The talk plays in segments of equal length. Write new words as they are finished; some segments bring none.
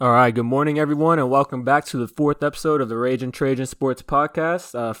All right, good morning, everyone, and welcome back to the fourth episode of the Raging Trajan Sports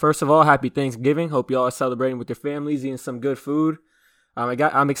Podcast. First of all, happy Thanksgiving. Hope you all are celebrating with your families, eating some good food.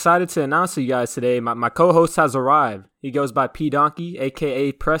 I'm excited to announce to you guys today, my co-host has arrived. He goes by P Donkey,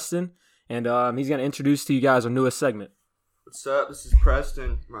 a.k.a. Preston, and he's going to introduce to you guys our newest segment. What's up? This is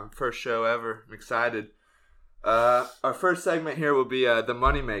Preston, my first show ever. I'm excited. Our first segment here will be the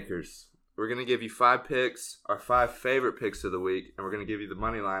Moneymakers. We're going to give you 5 picks, our 5 favorite picks of the week, and we're going to give you the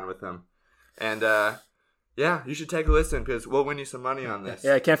money line with them. And, yeah, you should take a listen because we'll win you some money on this.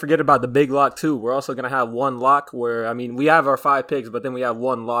 Yeah, I can't forget about the big lock, too. We're also going to have one lock where, we have our 5 picks, but then we have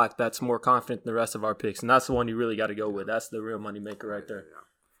one lock that's more confident than the rest of our picks, and that's the one you really got to go with. That's the real moneymaker right there.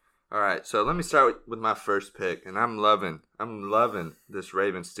 Yeah. All right, so let me start with my first pick, and I'm loving this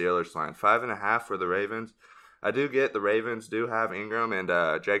Ravens-Steelers line. 5.5 for the Ravens. I do get the Ravens do have Ingram and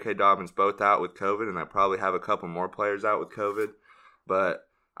J.K. Dobbins both out with COVID, and I probably have a couple more players out with COVID. But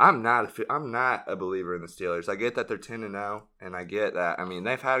I'm not a believer in the Steelers. I get that they're 10-0, and I get that.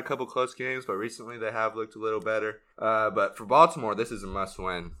 They've had a couple close games, but recently they have looked a little better. But for Baltimore, this is a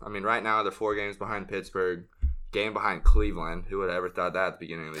must-win. Right now they're 4 games behind Pittsburgh, game behind Cleveland. Who would have ever thought that at the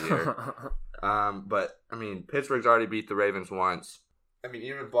beginning of the year? But Pittsburgh's already beat the Ravens once.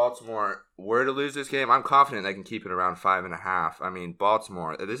 Even if Baltimore were to lose this game, I'm confident they can keep it around 5.5.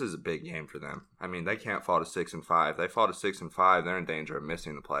 Baltimore, this is a big game for them. They can't fall to 6-5. They fall to 6-5, they're in danger of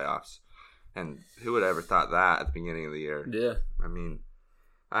missing the playoffs. And who would have ever thought that at the beginning of the year? Yeah.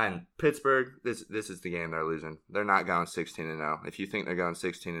 And Pittsburgh, this is the game they're losing. They're not going 16-0. If you think they're going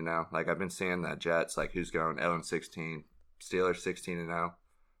 16-0, like I've been seeing that Jets, like who's going 0-16, Steelers 16-0,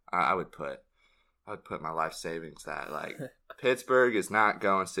 I would put my life savings that like Pittsburgh is not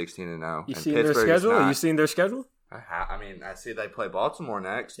going 16-0. You seen their schedule? You seen their schedule? I see they play Baltimore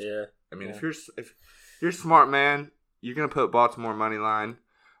next. Yeah. If you're a smart man, you're gonna put Baltimore money line.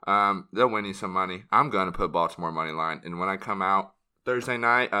 They'll win you some money. I'm gonna put Baltimore money line, and when I come out Thursday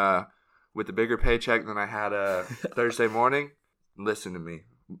night, with a bigger paycheck than I had Thursday morning, listen to me.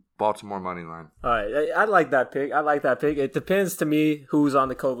 Baltimore money line. All right, I like that pick. It depends to me who's on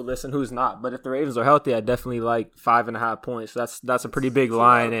the COVID list and who's not. But if the Ravens are healthy, I definitely like 5.5 points. That's a pretty big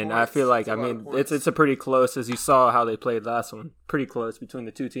line, and I feel like it's a pretty close, as you saw how they played last one. Pretty close between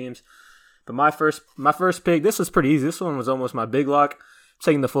the two teams. But my first pick, this was pretty easy. This one was almost my big lock.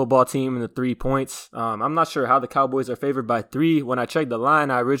 Taking the football team in the 3 points. I'm not sure how the Cowboys are favored by 3. When I checked the line,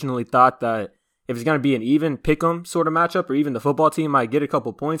 I originally thought that if it's going to be an even pick-em sort of matchup, or even the football team might get a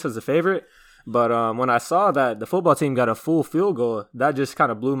couple points as a favorite. But when I saw that the football team got a full field goal, that just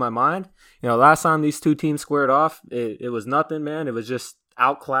kind of blew my mind. Last time these two teams squared off, it was nothing, man. It was just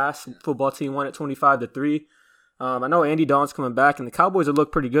outclassed. Football team won at 25-3. I know Andy Dalton's coming back, and the Cowboys have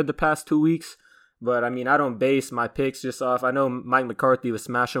looked pretty good the past 2 weeks. But, I don't base my picks just off. I know Mike McCarthy was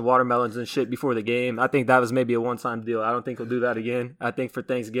smashing watermelons and shit before the game. I think that was maybe a one-time deal. I don't think he'll do that again. I think for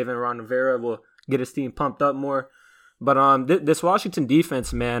Thanksgiving, Ron Rivera will get his team pumped up more. But this Washington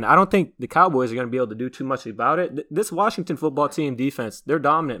defense, man, I don't think the Cowboys are going to be able to do too much about it. This Washington football team defense, they're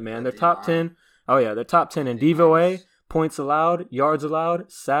dominant, man. They're top 10. Oh, yeah, they're top 10 in DVOA, points allowed, yards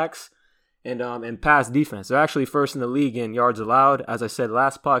allowed, sacks, and pass defense. They're actually first in the league in yards allowed. As I said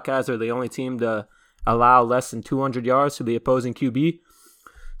last podcast, they're the only team to allow less than 200 yards to the opposing QB.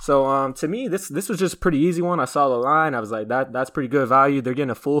 So to me, this was just a pretty easy one. I saw the line. I was like, that's pretty good value. They're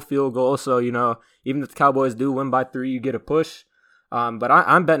getting a full field goal. So, even if the Cowboys do win by 3, you get a push. But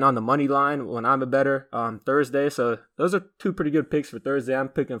I'm betting on the money line when I'm a better Thursday. So those are 2 pretty good picks for Thursday. I'm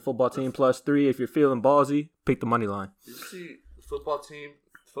picking football team plus 3. If you're feeling ballsy, pick the money line. Did you see the football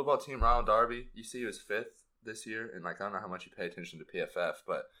team, Ronald Darby? You see he was 5th this year. And, I don't know how much you pay attention to PFF,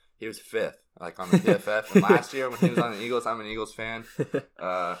 but he was 5th, on the PFF. And last year when he was on the Eagles, I'm an Eagles fan.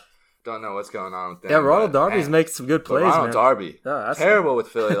 Don't know what's going on with them. Yeah, Ronald Darby's making some good plays, Ronald man. Darby, terrible with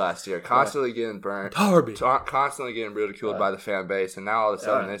Philly last year. Constantly getting burnt. Darby. Constantly getting ridiculed by the fan base. And now all of a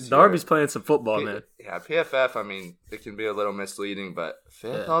sudden this Darby's year, playing some football, man. Yeah, PFF, it can be a little misleading, but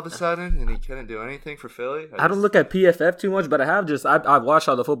 5th all of a sudden, and he couldn't do anything for Philly? I don't look at PFF too much, but I've watched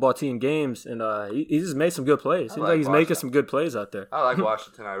all the football team games, and he just made some good plays. Seems like he's making some good plays out there. I like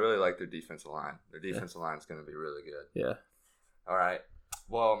Washington. I really like their defensive line. Their defensive line is going to be really good. Yeah. All right.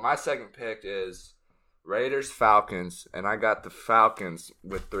 Well, my second pick is Raiders-Falcons, and I got the Falcons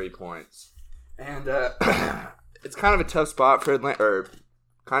with 3 points. And it's kind of a tough spot for Atlanta, or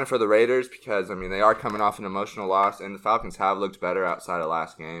kind of for the Raiders, because, they are coming off an emotional loss, and the Falcons have looked better outside of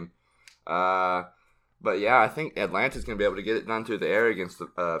last game. But, yeah, I think Atlanta's going to be able to get it done through the air against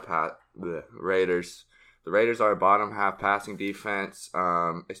the Raiders. The Raiders are a bottom half passing defense,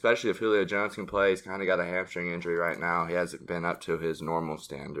 especially if Julio Jones can play. He's kind of got a hamstring injury right now. He hasn't been up to his normal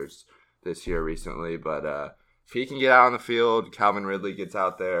standards this year recently, but if he can get out on the field, Calvin Ridley gets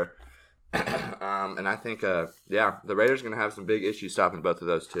out there. And I think, the Raiders are going to have some big issues stopping both of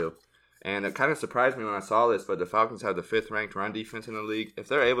those two. And it kind of surprised me when I saw this, but the Falcons have the 5th ranked run defense in the league. If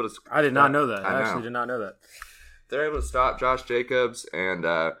they're able to, I did not know that. I actually did not know that. If they're able to stop Josh Jacobs and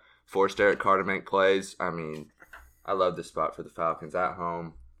force Derek Carr to make plays, I mean, I love this spot for the Falcons at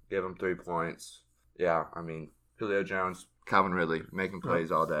home. Give them 3 points. Yeah, I mean, Julio Jones, Calvin Ridley, making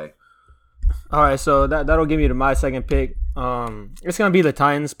plays all day. All right, so that'll give me to my second pick. It's going to be the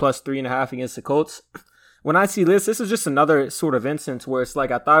Titans plus 3.5 against the Colts. When I see this is just another sort of instance where it's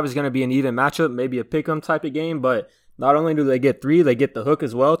like I thought it was going to be an even matchup, maybe a pick-em type of game, but not only do they get 3, they get the hook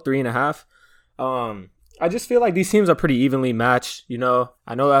as well, 3.5. I just feel like these teams are pretty evenly matched. You know,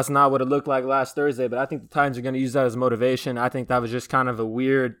 I know that's not what it looked like last Thursday, but I think the Titans are going to use that as motivation. I think that was just kind of a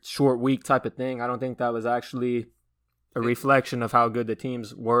weird short week type of thing. I don't think that was actually a reflection of how good the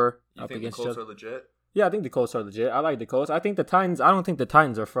teams were up against each other. You think the Colts are legit? Yeah, I think the Colts are legit. I like the Colts. I think the Titans. I don't think the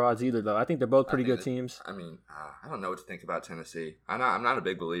Titans are frauds either, though. I think they're both pretty good teams. I mean, I don't know what to think about Tennessee. I'm not a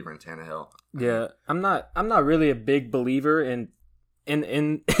big believer in Tannehill. Yeah, I'm not really a big believer in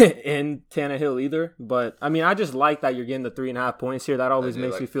Tannehill either. But I mean, I just like that you're getting the 3.5 points here. That always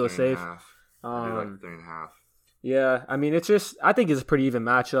makes me feel safe. I do like 3.5. Yeah, I mean, I think it's a pretty even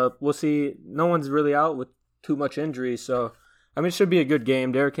matchup. We'll see. No one's really out with too much injury, so. I mean, it should be a good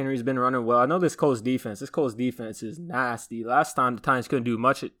game. Derrick Henry's been running well. I know this Colts defense is nasty. Last time the Titans couldn't do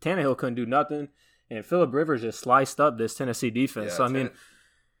much. Tannehill couldn't do nothing. And Phillip Rivers just sliced up this Tennessee defense. Yeah, so, I mean,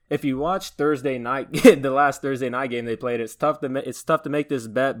 if you watch Thursday night, the last Thursday night game they played, it's tough to make this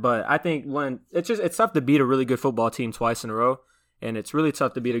bet. But I think it's tough to beat a really good football team twice in a row. And it's really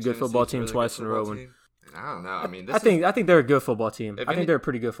tough to beat a good football team twice in a row. I don't know. I mean, I think they're a good football team. I think they're a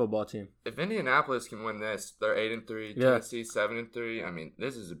pretty good football team. If Indianapolis can win this, they're 8-3. Tennessee 7-3. I mean,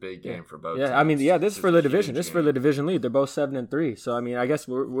 this is a big game for both. Yeah, teams. I mean, this is for the division. This is for the division lead. They're both 7-3. So I mean, I guess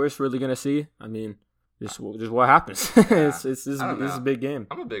we're just really gonna see. I mean, just what happens. Yeah. This is a big game.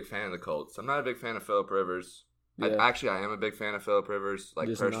 I'm a big fan of the Colts. I'm not a big fan of Phillip Rivers. Yeah. I am a big fan of Phillip Rivers, like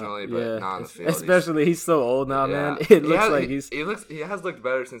just personally, but not on the field. Especially he's so old now, man. It looks like he has looked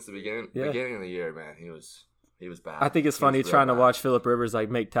better since the beginning of the year, man. He was bad. I think it's funny trying to watch Phillip Rivers like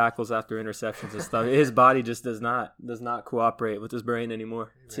make tackles after interceptions and stuff. His body just does not cooperate with his brain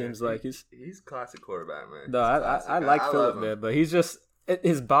anymore. It seems like he's classic quarterback, man. No, I like Phillip, man, but he's just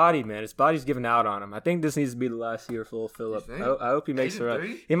his body, man. His body's giving out on him. I think this needs to be the last year for Phillip. I hope he makes it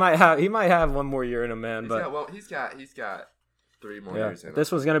right. He might have one more year in him, man. He's got 3 more years in him.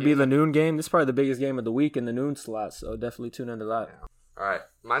 This one's gonna be the noon game. This is probably the biggest game of the week in the noon slot. So definitely tune into that. Yeah. All right,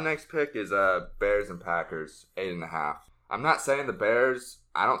 my next pick is Bears and Packers 8.5. I'm not saying the Bears.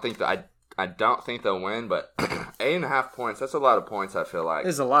 I don't think they'll win, but 8.5 points. That's a lot of points. I feel like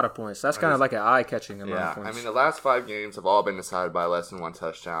it's a lot of points. That's kind of like an eye-catching amount of points. I mean, the last 5 games have all been decided by less than 1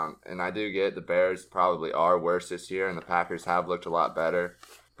 touchdown, and I do get the Bears probably are worse this year, and the Packers have looked a lot better.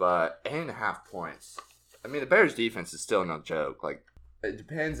 But 8.5 points. I mean, the Bears' defense is still no joke. Like. It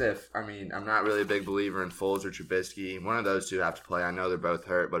depends I'm not really a big believer in Foles or Trubisky. One of those two have to play. I know they're both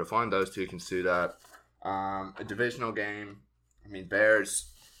hurt, but if one of those two can suit up, a divisional game, I mean, Bears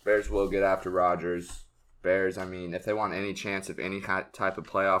will get after Rodgers. Bears, I mean, if they want any chance of any type of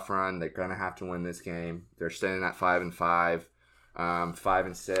playoff run, they're going to have to win this game. They're staying at 5-5,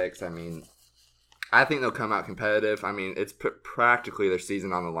 5-6. I mean, I think they'll come out competitive. I mean, it's practically their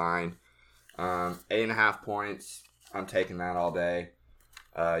season on the line. 8.5 points. I'm taking that all day.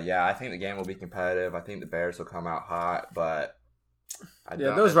 I think the game will be competitive. I think the Bears will come out hot, but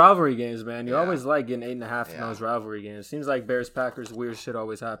those rivalry games, man. You always like getting 8.5 in those rivalry games. Seems like Bears-Packers, weird shit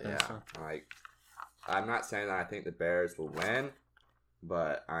always happens. Yeah, so. I'm not saying that I think the Bears will win,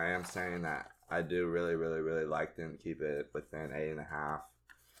 but I am saying that I do really, really, really like them to keep it within 8.5.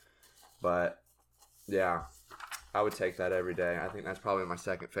 But, yeah, I would take that every day. I think that's probably my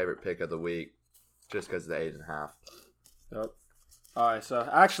second favorite pick of the week, just because of the 8.5. Yep. All right, so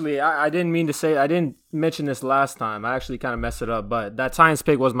actually, I didn't mention this last time. I actually kind of messed it up, but that Titans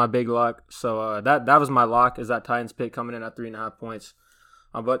pick was my big lock. So that was my lock, is that Titans pick coming in at 3.5 points.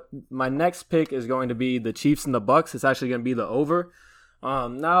 But my next pick is going to be the Chiefs and the Bucks. It's actually going to be the over.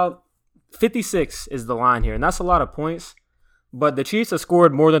 Now, 56 is the line here, and that's a lot of points. But the Chiefs have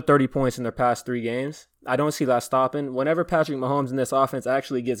scored more than 30 points in their past 3 games. I don't see that stopping. Whenever Patrick Mahomes in this offense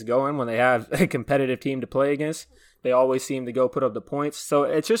actually gets going, when they have a competitive team to play against, they always seem to go put up the points. So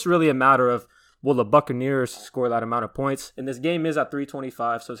it's just really a matter of, will the Buccaneers score that amount of points? And this game is at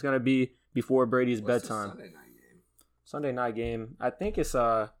 325, so it's going to be before Brady's What's bedtime. the Sunday night game? Sunday night game. I think it's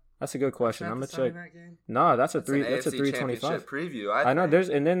that's a good question. I'm gonna check. Game? No, that's a It's three. an That's a AFC 325. Championship preview. I know. think. There's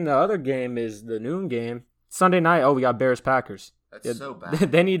and then the other game is the noon game. Sunday night. Oh, we got Bears Packers. That's so bad.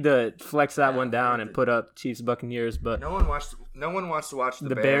 They need to flex that Yeah, one down they and need put up Chiefs Buccaneers, but No one wants to watch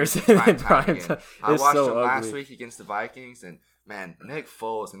the Bears Bears in in prime prime game. time. I It's watched so them last ugly. week against the Vikings, and man, Nick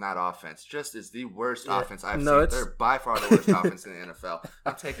Foles in that offense just is the worst Yeah. offense I've No, seen. it's- They're by far the worst offense in the NFL.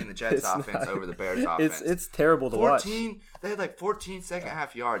 I'm taking the Jets It's offense not. over the Bears offense. It's terrible to watch. 14. They had like 14 second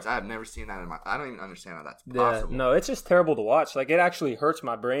half yards. I have never seen that in my. I don't even understand how that's Yeah, possible. no, it's just terrible to watch. Like it actually hurts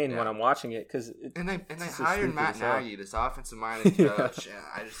my brain Yeah. when I'm watching it because And they It's so hired stupid Matt as hell. Nagy, this offensive minded Yeah. coach,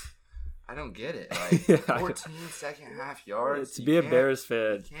 and I don't get it. Like Yeah. 14 second half yards. to You be a can't- Bears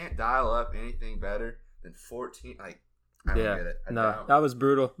fan. You can't dial up anything better than 14. Like I don't Yeah, get it. I no, don't. that was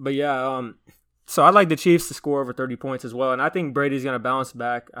brutal. But yeah, so I like the Chiefs to score over 30 points as well, and I think Brady's gonna bounce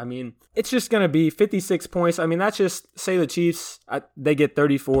back. I mean, it's just gonna be 56 points. I mean, that's just say the Chiefs they get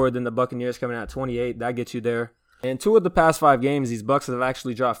 34, then the Buccaneers coming out 28. That gets you there. And 2 of the past 5 games, these Bucs have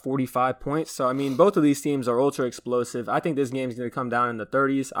actually dropped 45 points. So I mean, both of these teams are ultra explosive. I think this game's gonna come down in the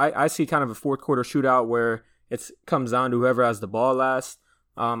 30s. I see kind of a fourth quarter shootout where it comes down to whoever has the ball last.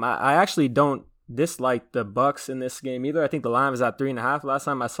 I actually don't dislike the Bucks in this game either. I think the line was at 3.5 last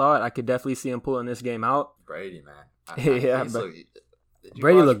time I saw it. I could definitely see him pulling this game out. Brady, man. Yeah, he's but did you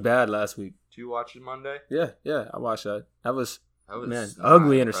Brady watch- looked bad last week. Did you watch it Monday? Yeah, I watched that. That was That man, not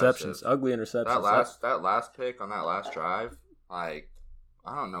ugly impressive. interceptions. Ugly interceptions. That last pick on that last drive, like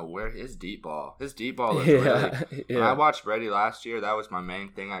I don't know where his deep ball looks really. yeah, When I yeah. watched Brady last year, that was my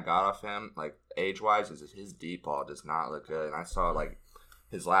main thing I got off him. Like age wise, is his deep ball does not look good. And I saw like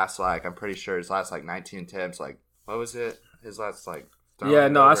his last I'm pretty sure his last 19 attempts. Like what was it? His last Yeah,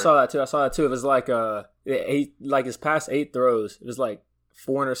 no, I over. saw that too. It was like 8, like his past 8 throws. It was like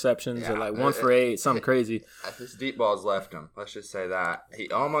 4 interceptions or Yeah, like 1 for 8, something crazy. His deep balls left him. Let's just say that he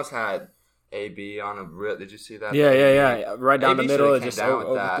almost had AB on a. Did you see that? Yeah. Right down AB the middle, should've it came just down with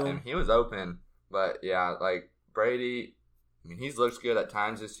over that, to and him. he was open. But yeah, like Brady. I mean, he's looked good at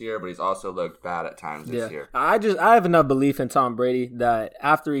times this year, but he's also looked bad at times this year. I have enough belief in Tom Brady that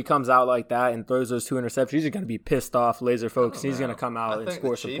after he comes out like that and throws those 2 interceptions, he's going to be pissed off, laser focused. He's going to come out and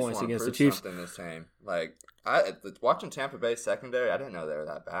score some points against the Chiefs. Something the same. Like watching Tampa Bay secondary, I didn't know they were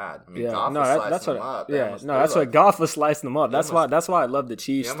that bad. I mean, Yeah, Goff no, was that's slicing what. them up. Yeah, no, that's what Goff was slicing them up. That's why I love the He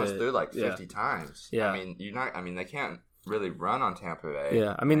Chiefs. almost threw like yeah. 50 times. Yeah. I mean, they can't really run on Tampa Bay.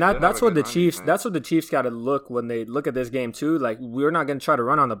 Yeah, I mean They do have that's a what good the run Chiefs. defense. That's what the Chiefs got to look when they look at this game too. Like we're not going to try to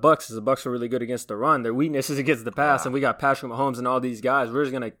run on the Bucks, because the Bucks are really good against the run. Their weakness is against the pass, Yeah. and we got Patrick Mahomes and all these guys. We're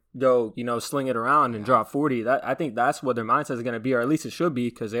just going to go, sling it around and drop 40. I think that's what their mindset is going to be, or at least it should be,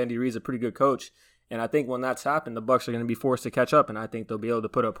 because Andy Reid's a pretty good coach. And I think when that's happened, the Bucks are going to be forced to catch up, and I think they'll be able to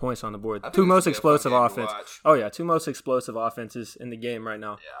put up points on the board. I think 2 this most will be a fun explosive game to offense. watch. Oh yeah, 2 most explosive offenses in the game right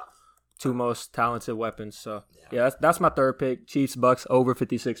now. Yeah. 2 most talented weapons. So yeah, that's my third pick. Chiefs Bucks over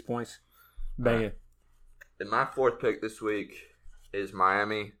 56 points. Bang it. And my fourth pick this week is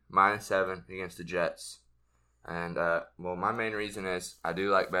Miami -7 against the Jets. And my main reason is I do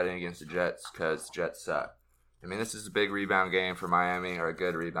like betting against the Jets because the Jets suck. I mean, this is a big rebound game for Miami, or a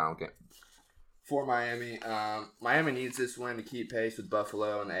good rebound game for Miami. Miami needs this win to keep pace with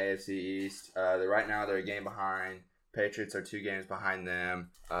Buffalo in the AFC East. Right now they're a game behind. Patriots are 2 games behind them.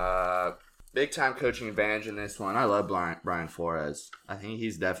 Big time coaching advantage in this one. I love Brian Flores. I think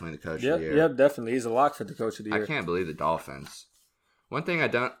he's definitely the coach of the year. Yep, definitely. He's a lock for the coach of the year. I can't believe the Dolphins. One thing I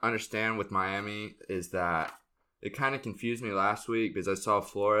don't understand with Miami is that it kind of confused me last week, because I saw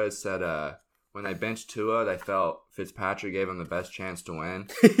Flores said when they benched Tua, they felt Fitzpatrick gave him the best chance to win.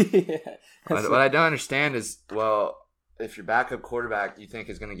 What I don't understand is, if your backup quarterback you think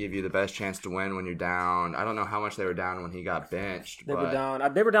is going to give you the best chance to win when you're down, I don't know how much they were down when he got benched. They were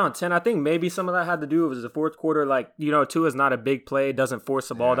down. They were down 10. I think maybe some of that had to do with the fourth quarter. Like, Tua's not a big play, doesn't force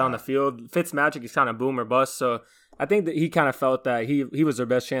the ball down the field. Fitzmagic is kind of boom or bust. So I think that he kind of felt that he was their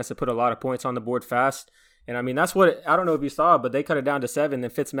best chance to put a lot of points on the board fast. And I mean, that's what, I don't know if you saw, but they cut it down to 7.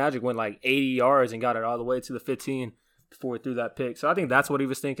 Then Fitzmagic went like 80 yards and got it all the way to the 15 before he threw that pick. So I think that's what he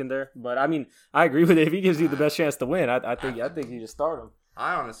was thinking there. But I mean, I agree with it. If he gives you the best chance to win, I think you just start him.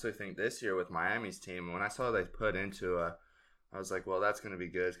 I honestly think this year with Miami's team, when I saw they put into I was like, well, that's going to be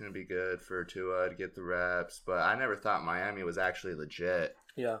good. It's going to be good for Tua to get the reps. But I never thought Miami was actually legit.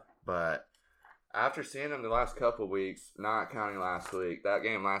 Yeah. But after seeing them the last couple of weeks, not counting last week, that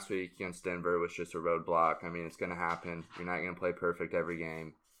game last week against Denver was just a roadblock. I mean, it's going to happen. You're not going to play perfect every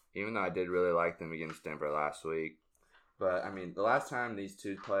game, even though I did really like them against Denver last week. But, I mean, the last time these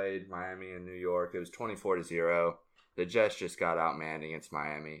two played, Miami and New York, it was 24-0. The Jets just got outmanned against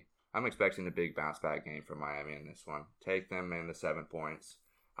Miami. I'm expecting a big bounce back game from Miami in this one. Take them in the 7 points.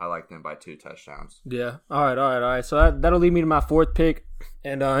 I like them by 2 touchdowns. Yeah. All right. So that'll lead me to my 4th pick,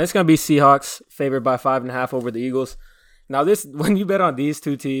 and it's gonna be Seahawks favored by 5.5 over the Eagles. Now, when you bet on these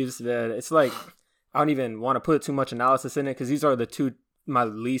two teams, man, it's like I don't even want to put too much analysis in it because these are my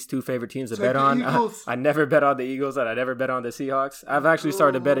least 2 favorite teams to bet on. I never bet on the Eagles, and I never bet on the Seahawks. I've actually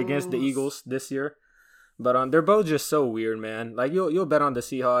started to bet against the Eagles this year. But they're both just so weird, man. Like you'll bet on the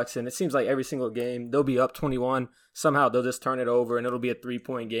Seahawks, and it seems like every single game they'll be up 21. Somehow they'll just turn it over, and it'll be a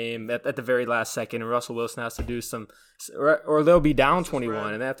 3-point game at the very last second. And Russell Wilson has to do or they'll be down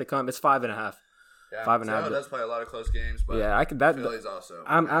 21, and they have to come. It's 5.5. Yeah, 5.5. Seattle does play a lot of close games, but yeah, Philly's also.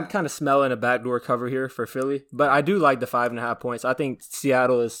 I'm kind of smelling a backdoor cover here for Philly, but I do like the 5.5 points. I think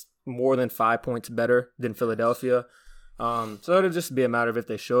Seattle is more than 5 points better than Philadelphia. So it'll just be a matter of if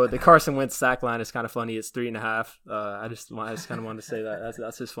they show it. The Carson Wentz sack line is kind of funny. It's 3.5. I just kind of wanted to say that.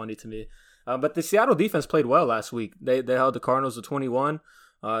 That's just funny to me. But the Seattle defense played well last week. They held the Cardinals to 21.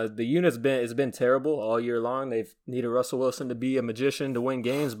 The unit's been terrible all year long. They've needed Russell Wilson to be a magician to win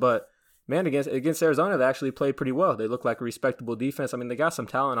games, but man, against Arizona, they actually played pretty well. They look like a respectable defense. I mean, they got some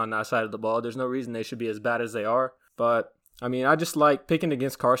talent on that side of the ball. There's no reason they should be as bad as they are. But I mean, I just like picking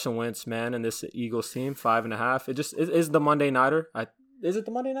against Carson Wentz, man, and this Eagles team, 5.5. It just is the Monday Nighter. Is it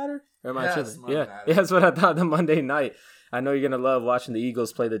the Monday Nighter? Or am I tripping? Yeah, that's what I thought. The Monday night. I know you're gonna love watching the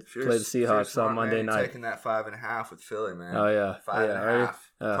Eagles play the Seahawks on Monday night. Taking that 5.5 with Philly, man. Oh yeah,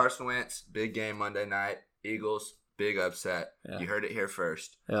 5.5. Carson Wentz, big game Monday night. Eagles, big upset. Yeah. You heard it here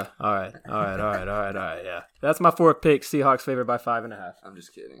first. Yeah. All right. Yeah, that's my 4th pick. Seahawks favored by 5.5. I'm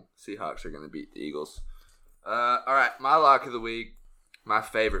just kidding. Seahawks are gonna beat the Eagles. All right, my lock of the week, my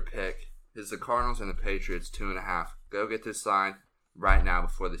favorite pick is the Cardinals and the Patriots 2.5. Go get this line right now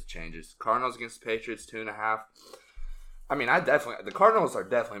before this changes. Cardinals against the Patriots 2.5. I mean, the Cardinals are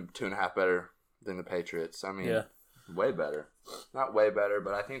definitely 2.5 better than the Patriots. I mean, way better. Not way better,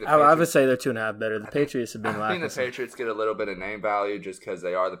 but I think I would say they're 2.5 better. The Patriots have been lacking. I think the Patriots get a little bit of name value just because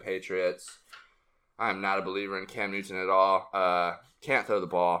they are the Patriots. I'm not a believer in Cam Newton at all. Can't throw the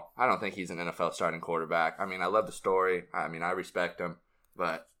ball. I don't think he's an NFL starting quarterback. I mean, I love the story. I mean, I respect him.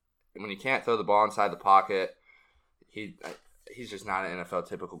 But when you can't throw the ball inside the pocket, he's just not an NFL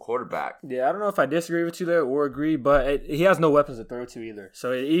typical quarterback. Yeah, I don't know if I disagree with you there or agree, but he has no weapons to throw to either.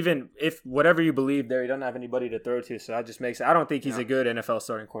 So even if whatever you believe there, he doesn't have anybody to throw to. So that just makes – I don't think he's a good NFL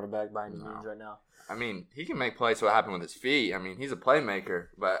starting quarterback by any means right now. I mean, he can make plays. What happened with his feet? I mean, he's a playmaker.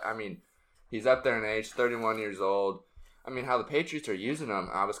 But, I mean, he's up there in age, 31 years old. I mean, how the Patriots are using him.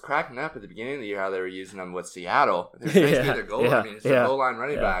 I was cracking up at the beginning of the year how they were using him with Seattle. They're basically their goal. I mean, it's their goal line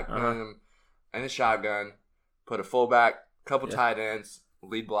running back. Putting him in the shotgun, put a fullback, couple tight ends,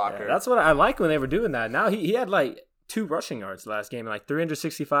 lead blocker. That's what I like when they were doing that. Now he had like 2 rushing yards last game and like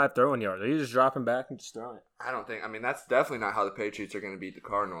 365 throwing yards. He's just dropping back and just throwing it. I mean, that's definitely not how the Patriots are going to beat the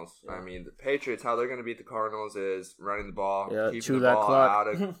Cardinals. Yeah. I mean, the Patriots, how they're going to beat the Cardinals is running the ball, keeping the ball out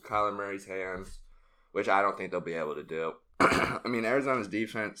of Kyler Murray's hands, which I don't think they'll be able to do. I mean, Arizona's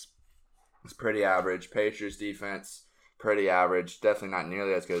defense is pretty average. Patriots' defense, pretty average. Definitely not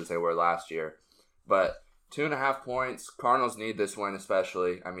nearly as good as they were last year. But 2.5 points. Cardinals need this win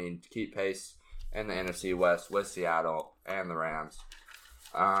especially. I mean, to keep pace in the NFC West with Seattle and the Rams.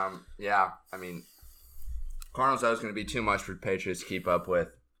 I mean, Cardinals, that was going to be too much for the Patriots to keep up with.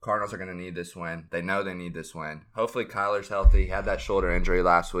 Cardinals are going to need this win. They know they need this win. Hopefully Kyler's healthy. He had that shoulder injury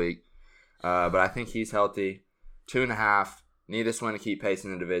last week. But I think he's healthy. 2.5. Need this win to keep pace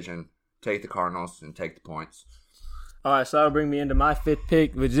in the division. Take the Cardinals and take the points. All right, so that'll bring me into my 5th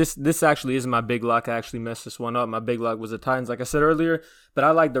pick. Which this actually isn't my big lock. I actually messed this one up. My big lock was the Titans, like I said earlier. But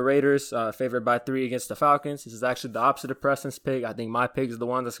I like the Raiders, favored by 3 against the Falcons. This is actually the opposite of Preston's pick. I think my pick is the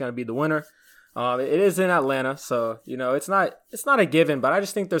one that's going to be the winner. It is in Atlanta, so it's not a given. But I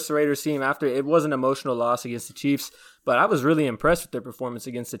just think this Raiders team, after it was an emotional loss against the Chiefs, but I was really impressed with their performance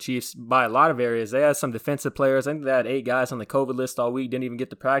against the Chiefs by a lot of areas. They had some defensive players. I think they had 8 guys on the COVID list all week, didn't even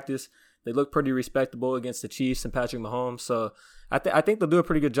get to practice. They look pretty respectable against the Chiefs and Patrick Mahomes. So I think they'll do a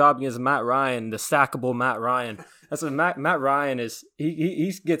pretty good job against Matt Ryan, the sackable Matt Ryan. That's what Matt Ryan is.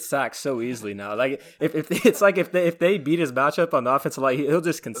 He gets sacked so easily now. Like if they beat his matchup on the offensive line, he'll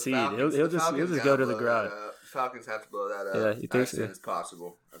just concede. He'll just go to the ground. Falcons have to blow that up as soon as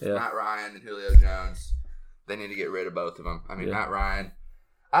possible. Matt Ryan and Julio Jones, they need to get rid of both of them. I mean, Matt Ryan.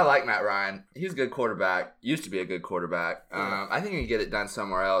 I like Matt Ryan. He's a good quarterback. Used to be a good quarterback. I think he can get it done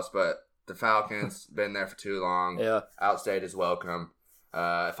somewhere else, but the Falcons, been there for too long. Yeah. Outstayed his welcome.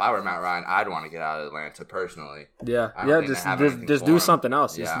 If I were Matt Ryan, I'd want to get out of Atlanta personally. Just do something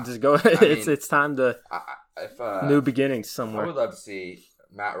else. Just go. It's time to new beginnings somewhere. I would love to see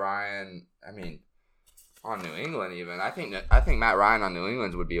Matt Ryan, I mean, on New England even. I think Matt Ryan on New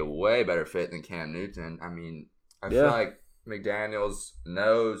England would be a way better fit than Cam Newton. I mean, I feel like McDaniels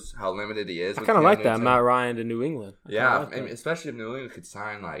knows how limited he is. I kind of like that, Matt Ryan to New England. Yeah, and especially if New England could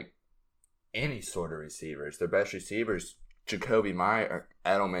sign like any sort of receivers. Their best receivers, Jacoby Myers,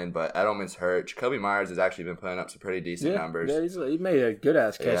 Edelman, but Edelman's hurt. Jacoby Myers has actually been putting up some pretty decent numbers. Yeah, he made a good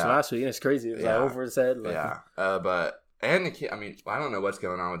ass catch last week, and it's crazy. It was like over his head. I don't know what's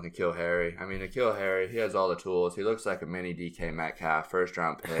going on with N'Keal Harry. I mean, N'Keal Harry, he has all the tools. He looks like a mini DK Metcalf, first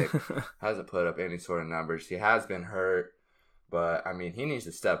round pick. Hasn't put up any sort of numbers. He has been hurt, but I mean, he needs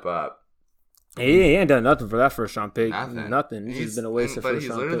to step up. He ain't done nothing for that first round pick. Nothing. He's just been a waste of first round pick.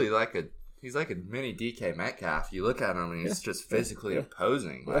 But he's literally he's like a mini DK Metcalf. You look at him and he's just physically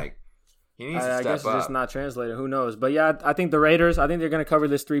imposing. Yeah. Like, he needs to step up. I guess it's just not translated. Who knows? But yeah, I think the Raiders, they're going to cover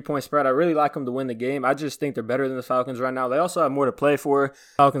this 3-point spread. I really like them to win the game. I just think they're better than the Falcons right now. They also have more to play for.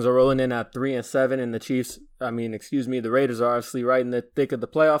 Falcons are rolling in at 3-7, and the Raiders are obviously right in the thick of the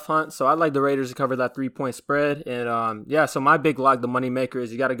playoff hunt. So I'd like the Raiders to cover that 3-point spread. And so my big lock, the money maker,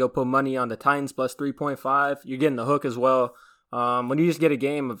 is you got to go put money on the Titans plus 3.5. You're getting the hook as well. When you just get a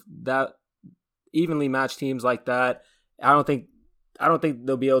game of that evenly matched teams like that, I don't think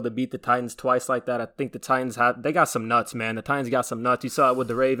they'll be able to beat the Titans twice like that. I think the Titans they got some nuts, man. The Titans got some nuts. You saw it with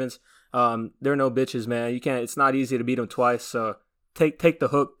the Ravens. They're no bitches, man. It's not easy to beat them twice. So take the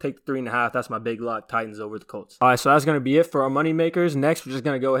hook, take the 3.5. That's my big lock. Titans over the Colts. All right, so that's going to be it for our money makers. Next, we're just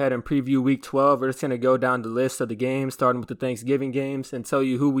going to go ahead and preview Week 12. We're just going to go down the list of the games, starting with the Thanksgiving games, and tell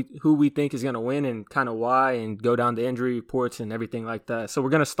you who we think is going to win and kind of why, and go down the injury reports and everything like that. So we're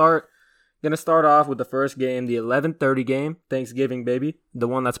going to start off with the first game, the 11:30 game, Thanksgiving, baby. The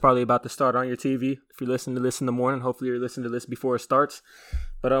one that's probably about to start on your TV. If you're listening to this in the morning, hopefully you're listening to this before it starts.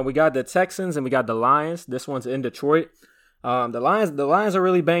 But we got the Texans and we got the Lions. This one's in Detroit. The Lions are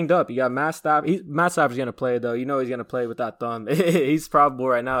really banged up. You got Matt Stafford. Matt Stafford's going to play, though. You know he's going to play with that thumb. He's probable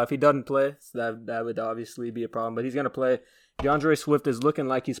right now. If he doesn't play, that would obviously be a problem. But he's going to play. DeAndre Swift is looking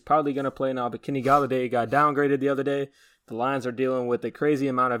like he's probably going to play now. But Kenny Golladay got downgraded the other day. The Lions are dealing with a crazy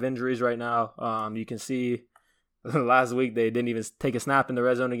amount of injuries right now. You can see last week they didn't even take a snap in the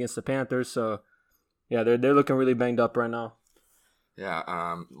red zone against the Panthers. So, yeah, they're looking really banged up right now.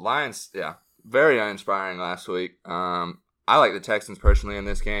 Yeah, Lions, very uninspiring last week. I like the Texans personally in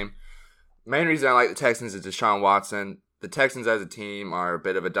this game. Main reason I like the Texans is Deshaun Watson. The Texans as a team are a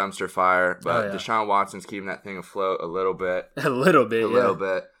bit of a dumpster fire, but Deshaun Watson's keeping that thing afloat a little bit. A little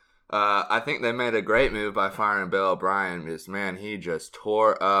bit. I think they made a great move by firing Bill O'Brien because, man, he just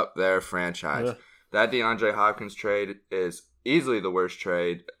tore up their franchise. Yeah. That DeAndre Hopkins trade is easily the worst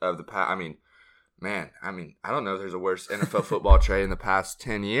trade of the past. I don't know if there's a worse NFL football trade in the past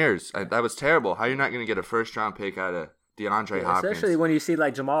 10 years. That was terrible. How are you not going to get a first-round pick out of DeAndre Hopkins? Especially when you see,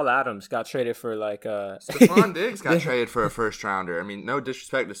 like, Jamal Adams got traded for, like... Stephon Diggs got traded for a first-rounder. I mean, no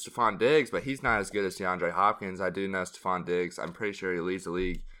disrespect to Stephon Diggs, but he's not as good as DeAndre Hopkins. I do know Stephon Diggs. I'm pretty sure he leads the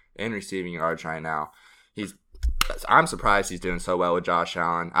league in receiving yards right now. I'm surprised he's doing so well with Josh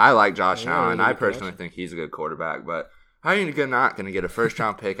Allen. I like Josh Allen. I personally think he's a good quarterback, but how are you not going to get a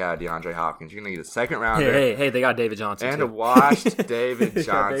first-round pick out of DeAndre Hopkins? You're going to get a second-rounder. Hey, they got David Johnson, and too. A washed David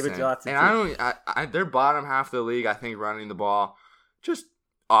Johnson. David Johnson, and their bottom half of the league, I think, running the ball, just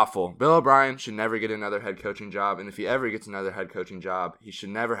awful. Bill O'Brien should never get another head coaching job, and if he ever gets another head coaching job, he should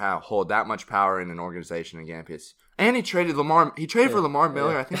never hold that much power in an organization again. And he traded Lamar. He traded for Lamar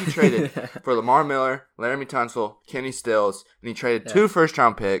Miller. I think he traded for Lamar Miller, Laramie Tunsil, Kenny Stills, and he traded 2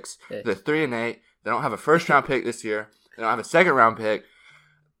 first-round picks. They're 3-8. They don't have a first-round pick this year. They don't have a second-round pick.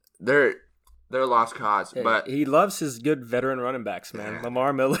 They're a lost cause. But he loves his good veteran running backs, man.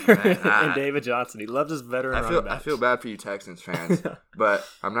 Lamar Miller and David Johnson. He loves his veteran running backs. I feel bad for you Texans fans, but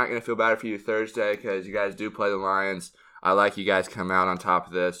I'm not going to feel bad for you Thursday because you guys do play the Lions. I like you guys come out on top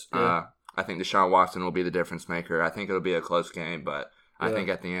of this. Yeah. I think Deshaun Watson will be the difference maker. I think it'll be a close game, but I think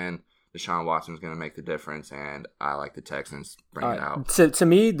at the end, Deshaun Watson's going to make the difference, and I like the Texans bring it out. To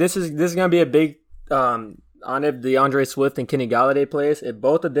me, this is going to be a big on if DeAndre Swift and Kenny Golladay plays. If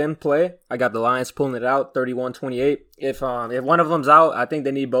both of them play, I got the Lions pulling it out 31-28. If one of them's out, I think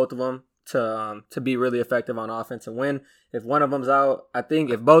they need both of them to be really effective on offense and win. If one of them's out, I think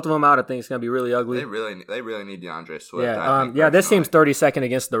if both of them out, I think it's gonna be really ugly. They really need DeAndre Swift. Yeah, this team's 32nd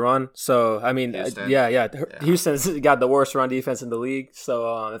against the run. So I mean, Houston's got the worst run defense in the league.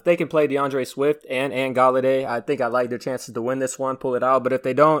 So if they can play DeAndre Swift and Golladay, I think I like their chances to win this one, pull it out. But if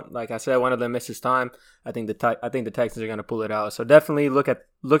they don't, like I said, one of them misses time, I think the Texans are gonna pull it out. So definitely look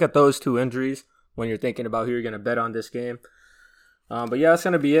at those 2 injuries when you're thinking about who you're gonna bet on this game. But yeah, that's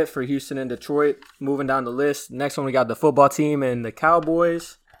going to be it for Houston and Detroit. Moving down the list. Next one, we got the football team and the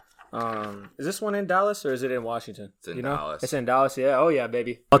Cowboys. Is this one in Dallas or is it in Washington? It's in Dallas. It's in Dallas, yeah. Oh, yeah,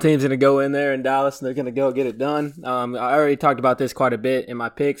 baby. All teams going to go in there in Dallas and they're going to go get it done. I already talked about this quite a bit in my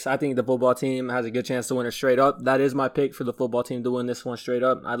picks. I think the football team has a good chance to win it straight up. That is my pick for the football team to win this one straight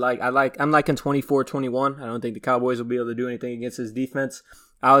up. I'm liking 24-21. I don't think the Cowboys will be able to do anything against his defense.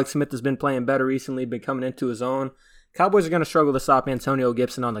 Alex Smith has been playing better recently, been coming into his own. Cowboys are going to struggle to stop Antonio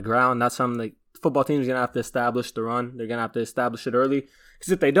Gibson on the ground. That's something the football team is going to have to establish the run. They're going to have to establish it early.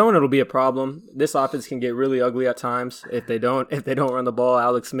 Because if they don't, it'll be a problem. This offense can get really ugly at times if they don't run the ball.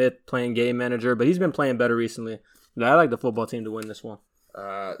 Alex Smith playing game manager, but he's been playing better recently. But I like the football team to win this one.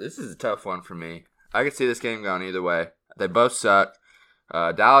 This is a tough one for me. I could see this game going either way. They both suck.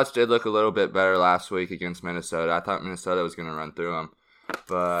 Dallas did look a little bit better last week against Minnesota. I thought Minnesota was going to run through them.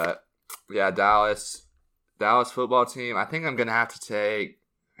 But, yeah, Dallas football team, I think I'm going to have to take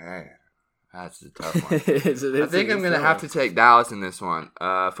that's a tough one. I think I'm going to have to take Dallas in this one.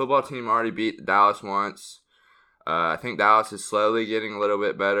 Football team already beat Dallas once. I think Dallas is slowly getting a little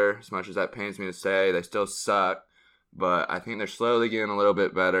bit better, as much as that pains me to say. They still suck, but I think they're slowly getting a little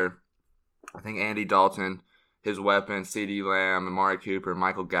bit better. I think Andy Dalton, his weapons, CeeDee Lamb, Amari Cooper,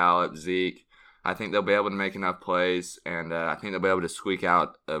 Michael Gallup, Zeke, I think they'll be able to make enough plays, and I think they'll be able to squeak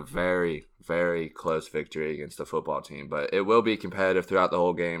out a very, very close victory against the football team. But it will be competitive throughout the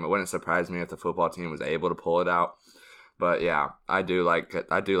whole game. It wouldn't surprise me if the football team was able to pull it out. But yeah, I do like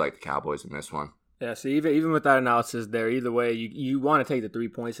the Cowboys in this one. Yeah, so even with that analysis there, either way, you want to take the 3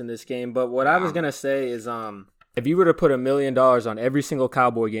 points in this game. But what I was gonna say is, if you were to put $1 million on every single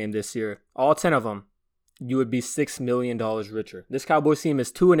Cowboy game this year, all 10 of them, you would be $6 million richer. This Cowboys team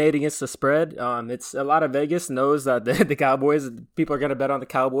is 2-8 against the spread. It's a lot of Vegas knows that the Cowboys, people are going to bet on the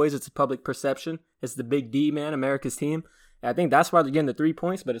Cowboys. It's a public perception. It's the big D, man, America's team. And I think that's why they're getting the 3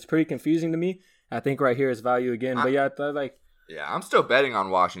 points, but it's pretty confusing to me. I think right here is value again. But yeah, I'm still betting on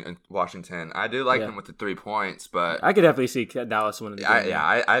Washington. I do like them with the 3 points, but I could definitely see Dallas winning the game.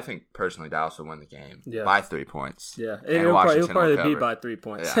 I think personally Dallas will win the game by 3 points. Yeah, it'll probably be by 3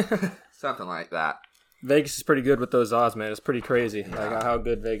 points. Yeah. Something like that. Vegas is pretty good with those odds, man. It's pretty crazy, like how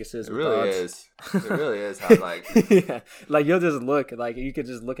good Vegas is. It really is. It really is. How yeah, like you'll just look, like you could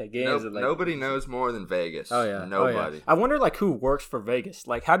just look at games. Nobody knows more than Vegas. Oh yeah, nobody. I wonder like who works for Vegas.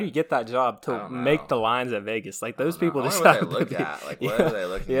 Like, how do you get that job to make the lines at Vegas? Like those people. What do they look at? Like what are they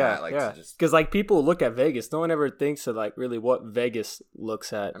looking at? Like because like people look at Vegas. No one ever thinks of like really what Vegas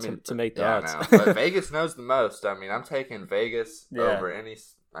looks at to make the odds. But Vegas knows the most. I mean, I'm taking Vegas over any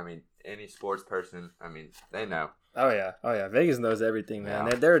sports person. I mean, they know. Oh yeah. Vegas knows everything, man.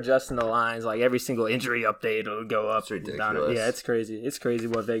 Yeah. They're adjusting the lines. Like every single injury update will go up. It's ridiculous. Yeah, it's crazy. It's crazy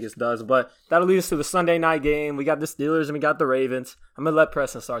what Vegas does. But that'll lead us to the Sunday night game. We got the Steelers and we got the Ravens. I'm gonna let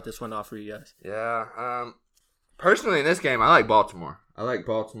Preston start this one off for you guys. Yeah. Personally, in this game, I like Baltimore.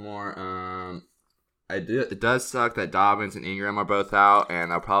 It does suck that Dobbins and Ingram are both out,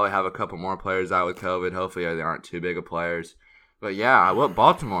 and I'll probably have a couple more players out with COVID. Hopefully, they aren't too big of players. But yeah,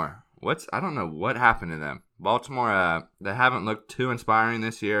 Baltimore? I don't know what happened to them. Baltimore, they haven't looked too inspiring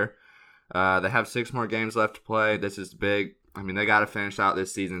this year. They have 6 more games left to play. This is big. I mean, they got to finish out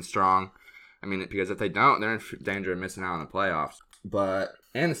this season strong. I mean, because if they don't, they're in danger of missing out on the playoffs.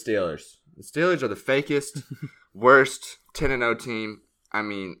 And the Steelers. The Steelers are the fakest, worst 10-0 team. I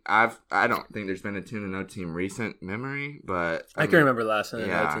mean, I don't think there's been a 10-0 team recent memory, but I can remember last time.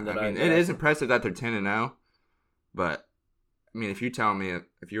 It is impressive that they're 10-0, but I mean, if you tell me,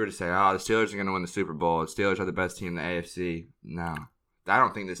 if you were to say, the Steelers are going to win the Super Bowl, the Steelers are the best team in the AFC, no. I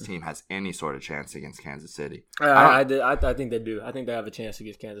don't think this team has any sort of chance against Kansas City. I think they do. I think they have a chance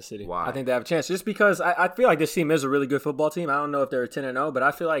against Kansas City. Why? I think they have a chance just because I feel like this team is a really good football team. I don't know if they're 10-0, but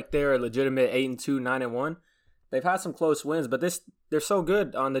I feel like they're a legitimate 8-2, 9-1. They've had some close wins, but they're so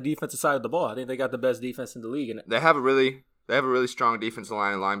good on the defensive side of the ball. I think they got the best defense in the league. They have a really strong defensive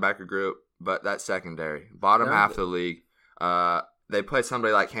line and linebacker group, but that secondary, bottom half of the league. They play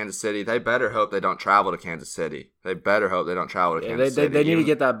somebody like Kansas City. They better hope they don't travel to Kansas City. They need to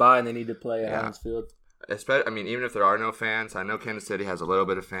get that bye, and they need to play at Heinz Field. Even if there are no fans, I know Kansas City has a little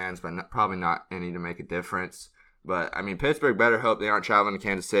bit of fans, but probably not any to make a difference. But, Pittsburgh better hope they aren't traveling to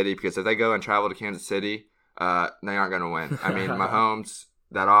Kansas City, because if they go and travel to Kansas City, they aren't going to win. Mahomes,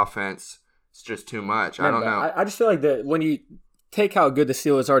 that offense, it's just too much. I don't know. I just feel like that when you take how good the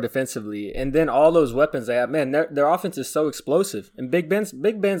Steelers are defensively, and then all those weapons they have, man, their offense is so explosive. And Big Ben's,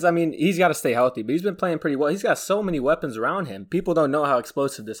 he's got to stay healthy, but he's been playing pretty well. He's got so many weapons around him. People don't know how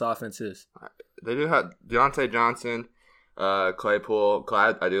explosive this offense is. They do have Deontay Johnson, Claypool.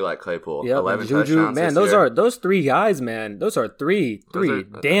 I do like Claypool. Yeah, 11 Juju. touchdowns Man, this year. those three guys, man. Those are three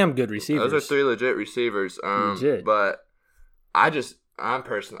damn good receivers. Those are three legit receivers. Legit. But I'm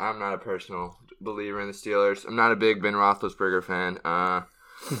not a personal believer in the Steelers. I'm not a big Ben Roethlisberger fan.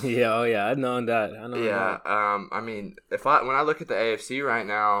 Yeah, I've known that. I mean, when I look at the AFC right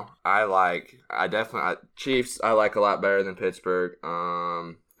now, Chiefs. I like a lot better than Pittsburgh.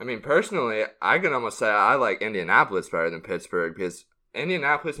 I mean, personally, I can almost say I like Indianapolis better than Pittsburgh because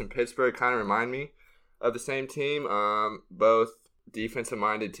Indianapolis and Pittsburgh kind of remind me of the same team. Both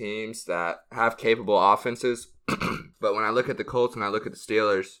defensive-minded teams that have capable offenses. But when I look at the Colts and I look at the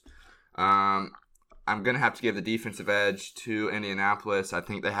Steelers, I'm going to have to give the defensive edge to Indianapolis. I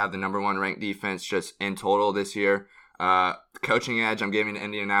think they have the number 1 ranked defense just in total this year. Coaching edge, I'm giving to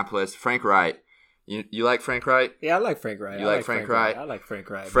Indianapolis. Frank Wright. You like Frank Wright? Yeah, I like Frank Wright. You like Frank Wright? I like Frank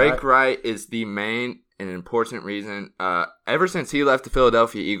Wright. Frank Wright is the main and important reason. Ever since he left the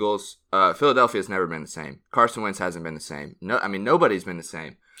Philadelphia Eagles, Philadelphia's never been the same. Carson Wentz hasn't been the same. Nobody's been the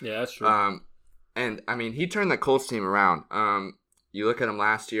same. Yeah, that's true. And I mean, he turned the Colts team around. You look at them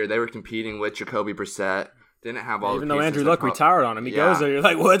last year; they were competing with Jacoby Brissett. Didn't have all. Even though Andrew Luck retired on him, he goes there. You're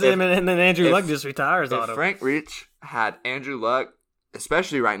like, what? And then Andrew Luck just retires on him. If Frank Reich had Andrew Luck,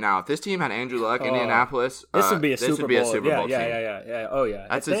 especially right now, if this team had Andrew Luck, Indianapolis, this would be a Super Bowl team. Yeah. Oh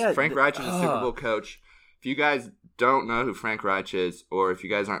yeah. Frank Reich is a Super Bowl coach. If you guys don't know who Frank Reich is, or if you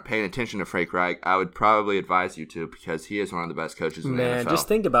guys aren't paying attention to Frank Reich, I would probably advise you to because he is one of the best coaches in the NFL. Man, just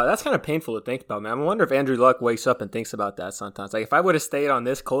think about it. That's kind of painful to think about, man. I wonder if Andrew Luck wakes up and thinks about that sometimes. Like, if I would have stayed on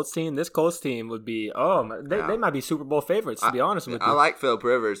this Colts team would be, they might be Super Bowl favorites, to be honest with you. I like Philip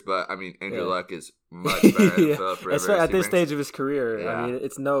Rivers, but, I mean, Andrew Luck is much better than Philip Rivers. At this stage of his career, I mean,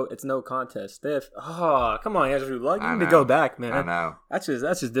 it's no contest. Come on, Andrew Luck. You need to go back, man. I know. That's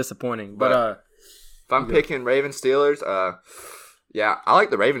just disappointing. But if I'm picking Ravens Steelers, I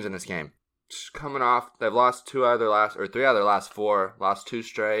like the Ravens in this game. Just coming off, they've lost 3 out of their last 4, lost 2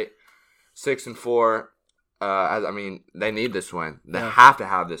 straight, 6-4. They need this win. They have to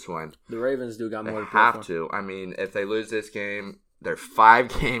have this win. The Ravens do got more. They have to. I mean, if they lose this game, they're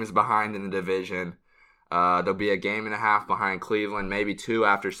 5 games behind in the division. There'll be a game and a half behind Cleveland, maybe 2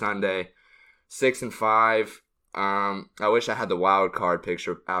 after Sunday. 6-5. I wish I had the wild card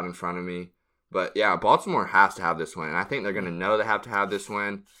picture out in front of me. But, yeah, Baltimore has to have this win. And I think they're going to know they have to have this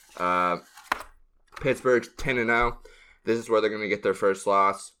win. Pittsburgh's 10-0. This is where they're going to get their first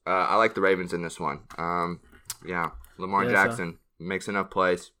loss. I like the Ravens in this one. Lamar Jackson makes enough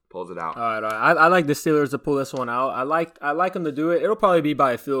plays, pulls it out. All right. I like the Steelers to pull this one out. I like them to do it. It'll probably be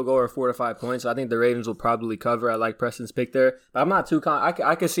by a field goal or 4 to 5 points. I think the Ravens will probably cover. I like Preston's pick there. But I'm not too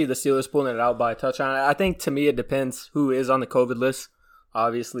I can see the Steelers pulling it out by a touchdown. I think, to me, it depends who is on the COVID list.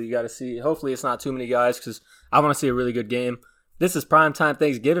 Obviously, you got to see. Hopefully, it's not too many guys because I want to see a really good game. This is primetime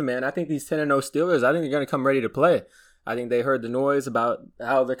Thanksgiving, man. I think these 10-0 Steelers, I think they're going to come ready to play. I think they heard the noise about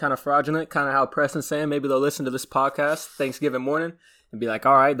how they're kind of fraudulent, kind of how Preston's saying. Maybe they'll listen to this podcast Thanksgiving morning and be like,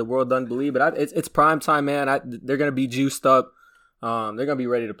 all right, the world doesn't believe. But it's primetime, man. They're going to be juiced up. They're going to be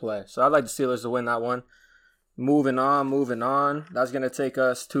ready to play. So I'd like the Steelers to win that one. Moving on. That's going to take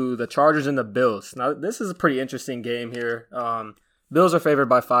us to the Chargers and the Bills. Now, this is a pretty interesting game here. Bills are favored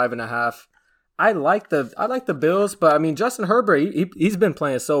by 5.5. I like the Bills, but I mean Justin Herbert, he's been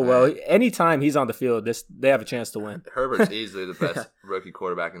playing so well. Anytime he's on the field, they have a chance to win. Herbert's easily the best rookie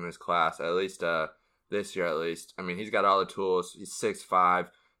quarterback in this class, at least this year. At least, I mean, he's got all the tools. He's 6'5",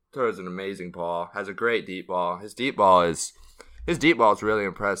 throws an amazing ball, has a great deep ball. His deep ball is really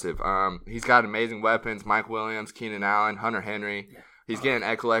impressive. He's got amazing weapons: Mike Williams, Keenan Allen, Hunter Henry. He's getting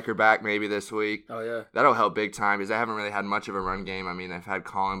Eckler back maybe this week. Oh, yeah. That'll help big time because they haven't really had much of a run game. I mean, they've had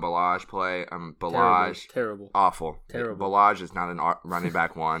Colin Balaj play. Balaj. Terrible. Awful. Terrible. Balaj is not a running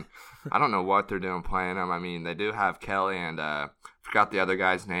back one. I don't know what they're doing playing him. I mean, they do have Kelly and forgot the other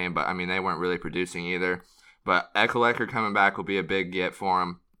guy's name, but, I mean, they weren't really producing either. But Eckler coming back will be a big get for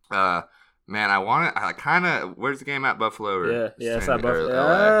him. Where's the game at? Buffalo? Yeah, it's at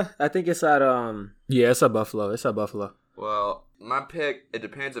Buffalo. I think it's at, it's at Buffalo. Well, my pick, it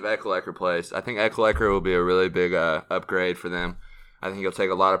depends if Eckler plays. I think Eckler will be a really big upgrade for them. I think he'll take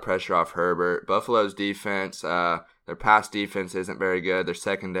a lot of pressure off Herbert. Buffalo's defense, their pass defense isn't very good. Their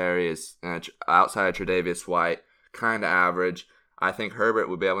secondary is outside of Tre'Davious White, kind of average. I think Herbert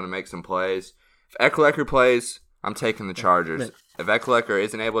will be able to make some plays. If Eckler plays, I'm taking the Chargers. If Eckler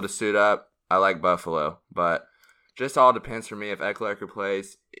isn't able to suit up, I like Buffalo. But just all depends for me. If Eckler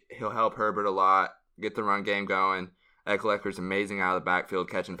plays, he'll help Herbert a lot, get the run game going. Eckler's amazing out of the backfield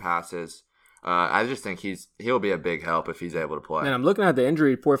catching passes. I just think he'll be a big help if he's able to play. Man, I'm looking at the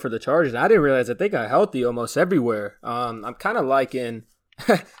injury report for the Chargers, and I didn't realize that they got healthy almost everywhere. I'm kind of liking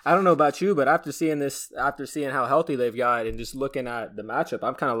I don't know about you, but after seeing how healthy they've got and just looking at the matchup,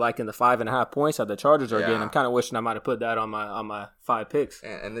 I'm kind of liking the 5.5 points that the Chargers are getting. I'm kind of wishing I might have put that on my 5 picks.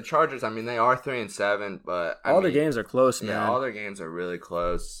 And the Chargers, I mean, they are 3-7, but all their games are close, man. Yeah, all their games are really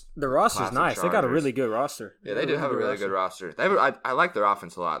close. The roster's nice. Chargers. They got a really good roster. Yeah, they do have a really good roster. I like their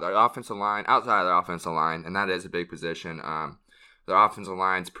offense a lot. Their offensive line, outside of their offensive line, and that is a big position. Their offensive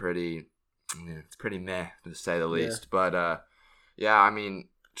line's pretty meh, to say the least. But yeah, I mean,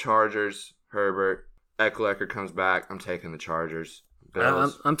 Chargers, Herbert, Eckler comes back. I'm taking the Chargers.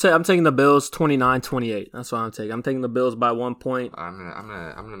 Bills. I'm taking the Bills 29-28. That's what I'm taking. I'm taking the Bills by 1 point.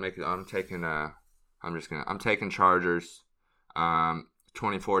 I'm taking Chargers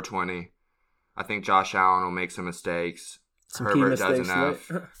 24-20. I think Josh Allen will make some mistakes. Herbert does enough.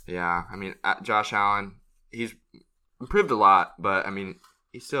 Yeah, I mean, Josh Allen, he's improved a lot, but I mean,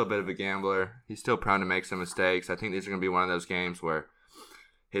 he's still a bit of a gambler. He's still prone to make some mistakes. I think these are going to be one of those games where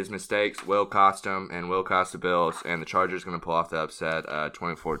his mistakes will cost him and will cost the Bills, and the Chargers are going to pull off the upset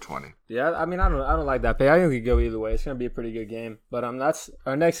 24-20. Yeah, I mean, I don't like that pick. I think it could go either way. It's going to be a pretty good game. But that's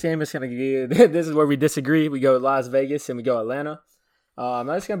our next game is going to be – this is where we disagree. We go Las Vegas and we go Atlanta.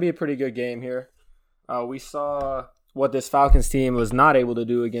 That's going to be a pretty good game here. We saw what this Falcons team was not able to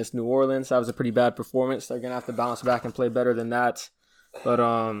do against New Orleans. That was a pretty bad performance. They're going to have to bounce back and play better than that. But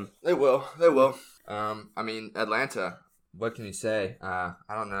They will. I mean, Atlanta – what can you say? I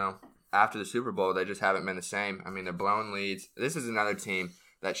don't know. After the Super Bowl, they just haven't been the same. I mean, they're blowing leads. This is another team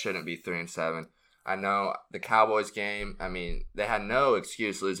that shouldn't be 3-7. I know the Cowboys game, I mean, they had no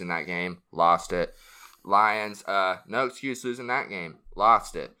excuse losing that game. Lost it. Lions, no excuse losing that game.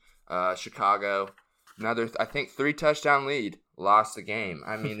 Lost it. Chicago, another, I think, 3-touchdown lead. Lost the game.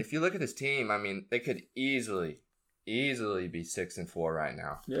 I mean, if you look at this team, I mean, they could easily be 6-4 right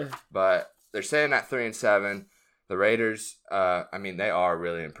now. Yeah. But they're saying at 3-7. The Raiders, I mean, they are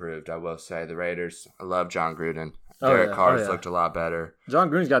really improved, I will say. The Raiders, I love John Gruden. Derek Carr's looked a lot better. John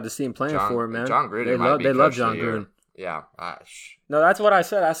Gruden's got this team playing for him, man. John Gruden they love John Gruden. Yeah. No, that's what I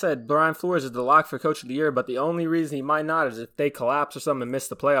said. I said Brian Flores is the lock for Coach of the Year, but the only reason he might not is if they collapse or something and miss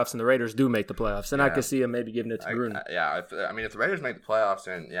the playoffs and the Raiders do make the playoffs. Then I could see him maybe giving it to Gruden. If the Raiders make the playoffs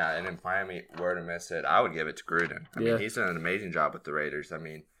and if Miami were to miss it, I would give it to Gruden. I mean, he's done an amazing job with the Raiders. I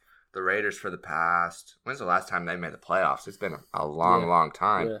mean, the Raiders for the past, when's the last time they made the playoffs? It's been a long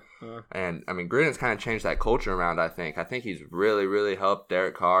time. Yeah. And, I mean, Gruden's kind of changed that culture around, I think. I think he's really, really helped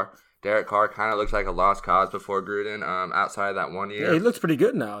Derek Carr. Derek Carr kind of looks like a lost cause before Gruden outside of that 1 year. Yeah, he looks pretty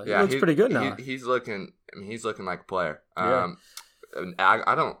good now. He's He's looking like a player. Yeah.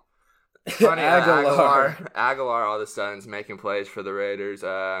 Aguilar all of a sudden is making plays for the Raiders.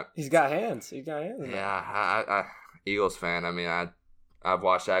 He's got hands. Yeah, Eagles fan. I mean, I've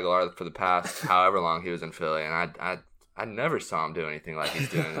watched Aguilar for the past however long he was in Philly, and I never saw him do anything like he's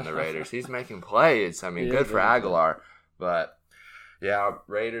doing in the Raiders. He's making plays. I mean, good for Aguilar. But, yeah,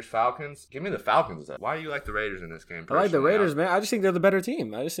 Raiders, Falcons. Give me the Falcons. Why do you like the Raiders in this game? I like the Raiders, man. I just think they're the better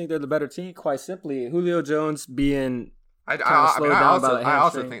team. Quite simply. Julio Jones being I also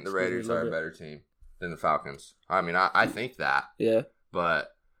think the Raiders are a better team than the Falcons. I mean, I think that. Yeah.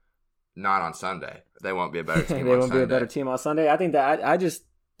 But not on Sunday. They won't be a better team. They won't be a better team on Sunday. I think that I just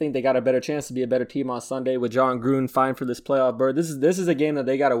think they got a better chance to be a better team on Sunday with John Gruden fighting for this playoff berth. This is a game that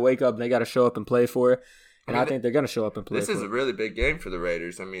they got to wake up and they got to show up and play for. And I think they're going to show up and play. This is a really big game for the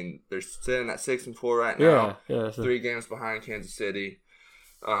Raiders. I mean, they're sitting at 6-4 right now. Yeah. 3 games behind Kansas City.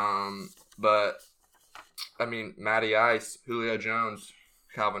 But I mean, Matty Ice, Julio Jones,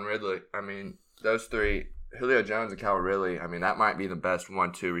 Calvin Ridley. I mean, those three. Julio Jones and Calvin Ridley, I mean, that might be the best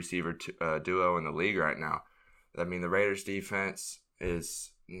 1-2 receiver duo in the league right now. I mean, the Raiders' defense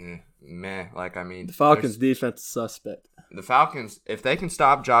is meh. Like, I mean, the Falcons' defense is suspect. The Falcons, if they can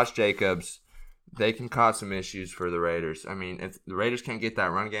stop Josh Jacobs, they can cause some issues for the Raiders. I mean, if the Raiders can't get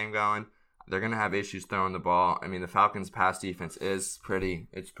that run game going, they're going to have issues throwing the ball. I mean, the Falcons' pass defense is pretty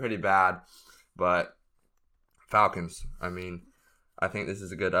bad, but Falcons, I mean, I think this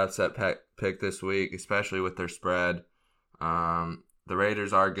is a good upset pick this week, especially with their spread. The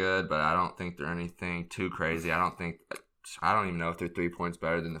Raiders are good, but I don't think they're anything too crazy. I don't even know if they're 3 points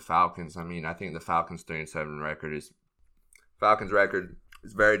better than the Falcons. I mean, I think the Falcons' 3-7 record is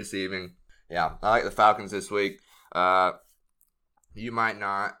very deceiving. Yeah, I like the Falcons this week. You might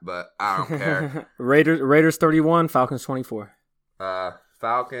not, but I don't care. Raiders 31, Falcons 24.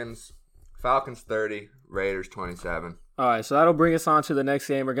 Falcons 30, Raiders 27. All right, so that'll bring us on to the next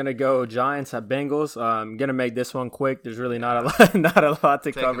game. We're gonna go Giants at Bengals. I'm gonna make this one quick. There's really not a lot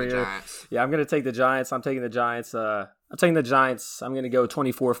to cover here. Giants. Yeah, I'm gonna take the Giants. I'm taking the Giants. I'm gonna go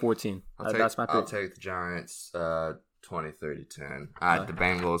 24-14. That's my pick. I'll take the Giants. 20-30-10. The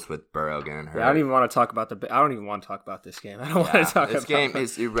Bengals with Burrow getting hurt. Yeah, I don't even want to talk about this game. I don't want to talk about this game.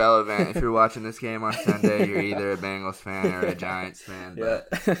 Is irrelevant. If you're watching this game on Sunday, you're either a Bengals fan or a Giants fan. But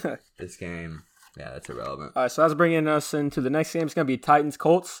this game, that's irrelevant. All right, so that's bringing us into the next game. It's going to be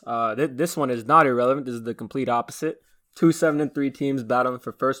Titans-Colts. This one is not irrelevant. This is the complete opposite. 2 7-3 teams battling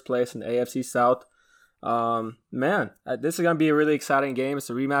for first place in the AFC South. This is going to be a really exciting game. It's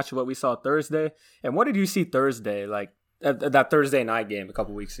a rematch of what we saw Thursday. And what did you see Thursday, like that Thursday night game a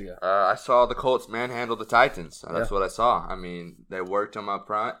couple weeks ago? I saw the Colts manhandle the Titans. That's what I saw. I mean, they worked them up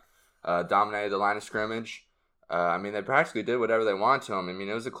front, dominated the line of scrimmage. They practically did whatever they wanted to them. I mean,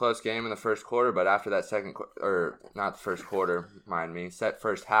 it was a close game in the first quarter, but after that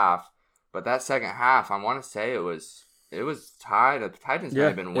first half. But that second half, I want to say it was tied. The Titans may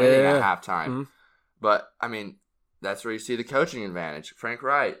have been winning at halftime. Mm-hmm. But, I mean, that's where you see the coaching advantage. Frank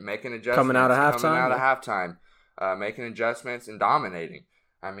Wright making adjustments. Coming out of halftime, making adjustments and dominating.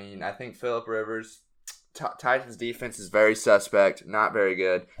 I mean, I think Phillip Rivers, Titans defense is very suspect, not very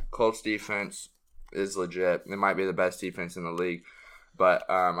good. Colts defense is legit. It might be the best defense in the league. But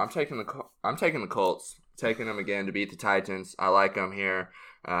I'm taking the Colts, taking them again to beat the Titans. I like them here.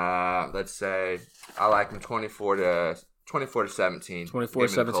 Let's say I like them 24-17.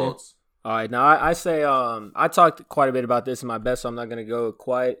 24-17. All right, now I say I talked quite a bit about this in my best, so I'm not going to go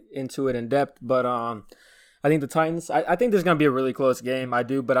quite into it in depth. But I think the Titans. I think this is going to be a really close game. I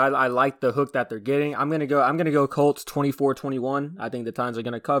do, but I like the hook that they're getting. I'm gonna go Colts 24-21. I think the Titans are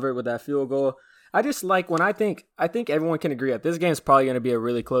going to cover it with that field goal. I just like when I think everyone can agree that this game is probably going to be a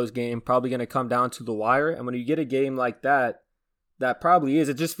really close game. Probably going to come down to the wire. And when you get a game like that probably is.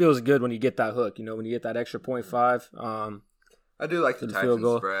 It just feels good when you get that hook. You know, when you get that extra 0.5. I do like the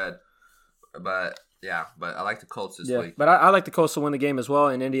Titans spread. But I like the Colts this week. But I like the Colts to win the game as well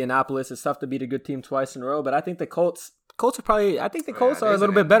in Indianapolis. It's tough to beat a good team twice in a row, but I think the Colts are a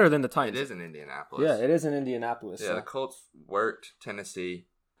little bit better than the Titans. It is in Indianapolis. Yeah, it is in Indianapolis. Yeah, so. The Colts worked Tennessee.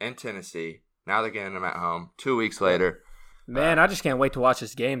 Now they're getting them at home 2 weeks later. Man, I just can't wait to watch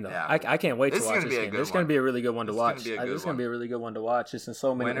this game, though. Yeah. I can't wait to watch this game. It's going to be a really good one to watch. It's going to be a really good one to watch. Just in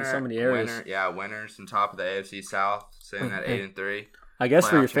so many areas. Winners on top of the AFC South, sitting at 8-3. I guess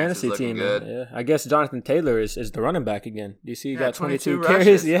for your fantasy team, I guess Jonathan Taylor is the running back again. Do you see he got 22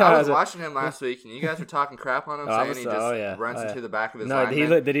 carries? Yeah, I was watching him last week, and you guys were talking crap on him, saying he just runs into the back of his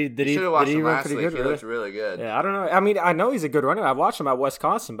lineman. Did he should have watched him run last pretty week. good? He looked really good. Yeah, I don't know. I mean, I know he's a good runner. I watched him at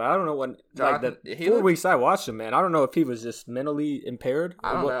Wisconsin, but I don't know when. Like the 4 weeks I watched him, man, I don't know if he was just mentally impaired.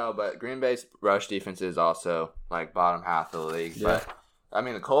 I don't know, but Green Bay's rush defense is also like bottom half of the league. Yeah. But I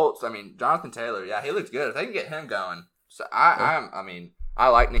mean, the Colts. I mean, Jonathan Taylor. Yeah, he looks good. If they can get him going, so I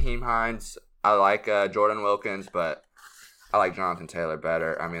like Nyheim Hines. I like Jordan Wilkins, but I like Jonathan Taylor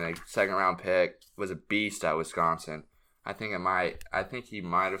better. I mean, a second-round pick, was a beast at Wisconsin. I think he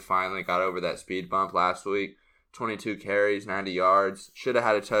might have finally got over that speed bump last week. 22 carries, 90 yards. Should have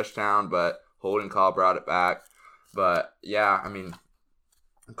had a touchdown, but holding call brought it back. But, yeah, I mean,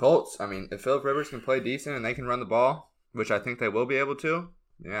 Colts, if Phillip Rivers can play decent and they can run the ball, which I think they will be able to,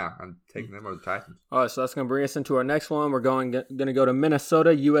 yeah, I'm taking them over the Titans. All right, so that's going to bring us into our next one. We're going to go to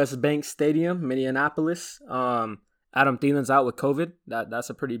Minnesota, U.S. Bank Stadium, Minneapolis. Adam Thielen's out with COVID.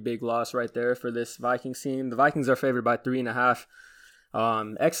 That's a pretty big loss right there for this Vikings team. The Vikings are favored by 3.5.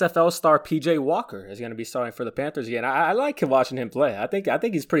 XFL star PJ Walker is going to be starting for the Panthers again. I like watching him play. I think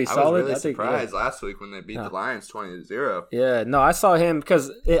he's pretty solid. I was really surprised last week when they beat the Lions 20-0. Yeah, no, I saw him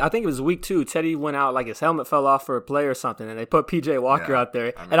because I think it was week 2. Teddy went out, like his helmet fell off for a play or something, and they put PJ Walker out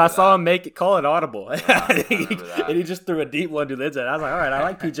there, and I saw him call it audible. And he just threw a deep one to Lindsay. I was like, all right, I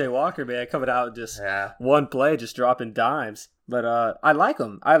like PJ Walker, man, coming out just one play, just dropping dimes. But I like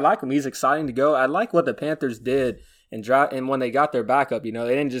him. He's exciting to go. I like what the Panthers did. And when they got their backup, they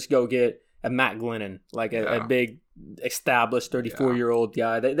didn't just go get a Matt Glennon, like a big established 34-year-old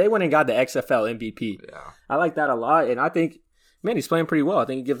guy. They went and got the XFL MVP. Yeah. I like that a lot. And I think, man, he's playing pretty well. I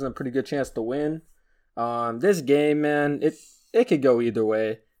think he gives them a pretty good chance to win. This game, man, it could go either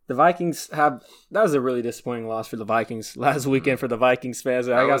way. The Vikings that was a really disappointing loss for the Vikings last weekend for the Vikings fans.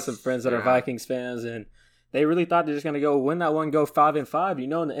 I got some friends that are Vikings fans, and they really thought they're just going to go win that one, go 5-5. In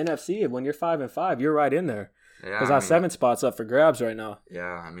the NFC, when you're 5-5, you're right in there. Because that 7 spot's up for grabs right now.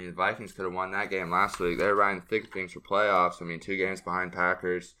 Yeah, the Vikings could have won that game last week. They're right in the thick of things for playoffs. 2 games behind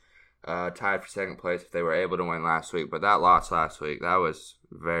Packers. tied for second place if they were able to win last week. But that loss last week, that was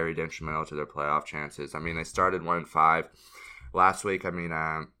very detrimental to their playoff chances. I mean, they started 1-5 last week. I mean,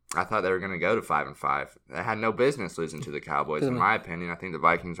 I thought they were going to go to 5-5. They had no business losing to the Cowboys, in my opinion. I think the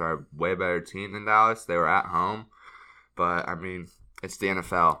Vikings are a way better team than Dallas. They were at home, but I mean, it's the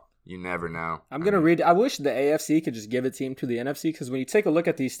NFL. You never know. I'm going to read. I wish the AFC could just give a team to the NFC, because when you take a look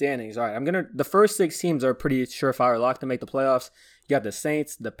at these standings, all right, the first 6 teams are pretty surefire lock to make the playoffs. You got the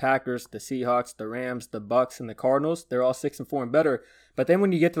Saints, the Packers, the Seahawks, the Rams, the Bucks, and the Cardinals. They're all 6-4 and better. But then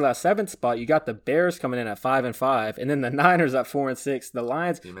when you get to that 7th spot, you got the Bears coming in at 5-5, and then the Niners at 4-6.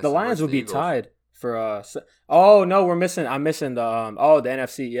 The Lions would be tied for oh no, I'm missing the the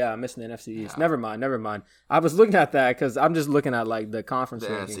NFC. Yeah, I'm missing the NFC East. Yeah. Never mind. I was looking at that because I'm just looking at like the conference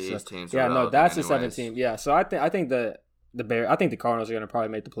rankings. NFC East teams. Yeah, no, that's the 7th team. Yeah, so I think the Bears. I think the Cardinals are going to probably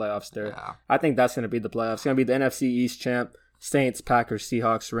make the playoffs there. Yeah. I think that's going to be the playoffs. It's going to be the NFC East champ. Saints, Packers,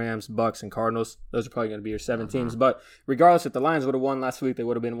 Seahawks, Rams, Bucks, and Cardinals. Those are probably going to be your 7 teams. But regardless, if the Lions would have won last week, they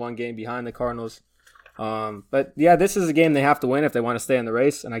would have been 1 game behind the Cardinals. But yeah, this is a game they have to win if they want to stay in the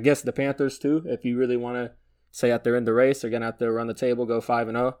race. And I guess the Panthers too, if you really want to say that they're in the race, they're going to have to run the table, go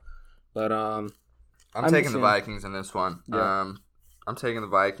 5-0. But I'm taking the Vikings in this one. Yeah. I'm taking the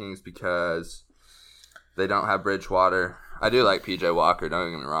Vikings because they don't have Bridgewater. I do like PJ Walker,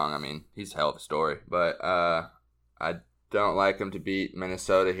 don't get me wrong. I mean, he's a hell of a story. But I don't like him to beat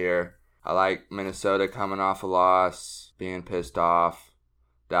Minnesota here. I like Minnesota coming off a loss, being pissed off.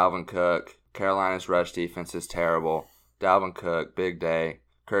 Dalvin Cook. Carolina's rush defense is terrible. Dalvin Cook, big day.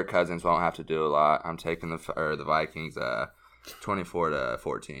 Kirk Cousins won't have to do a lot. I'm taking the Vikings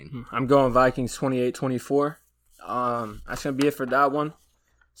 24-14. I'm going Vikings 28-24. That's going to be it for that one.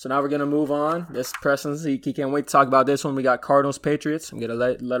 So now we're going to move on. This Preston's, he can't wait to talk about this one. We got Cardinals Patriots. I'm going to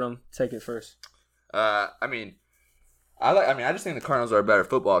let him take it first. I just think the Cardinals are a better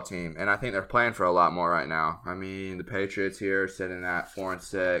football team, and I think they're playing for a lot more right now. I mean, the Patriots here sitting at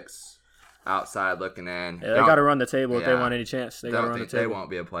 4-6, outside looking in. Yeah, they got to run the table if they want any chance. They got to run the table. They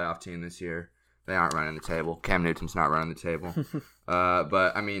won't be a playoff team this year. They aren't running the table. Cam Newton's not running the table.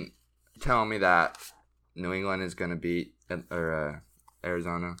 But I mean, telling me that New England is going to beat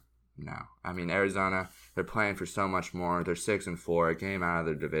Arizona? No. I mean, Arizona, they're playing for so much more. They're 6-4, a game out of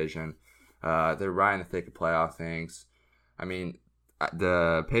their division. They're right in the thick of playoff things. I mean,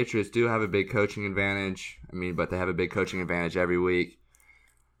 the Patriots do have a big coaching advantage. But they have a big coaching advantage every week.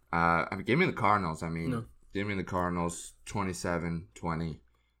 Give me the Cardinals. Give me the Cardinals 27-20.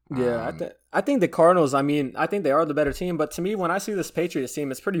 Yeah, I think the Cardinals, I think they are the better team. But to me, when I see this Patriots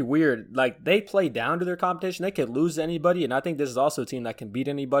team, it's pretty weird. Like, they play down to their competition. They could lose to anybody. And I think this is also a team that can beat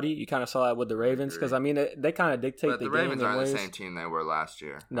anybody. You kind of saw that with the Ravens. Because, they kind of dictate the game. But the Ravens aren't the same team they were last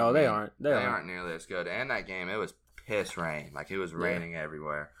year. No, they aren't. They aren't nearly as good. And that game, it was piss rain. Like, it was raining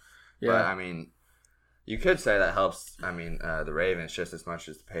everywhere. Yeah. But, you could say that helps, the Ravens just as much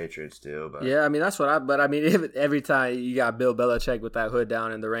as the Patriots do. But yeah, that's what every time you got Bill Belichick with that hood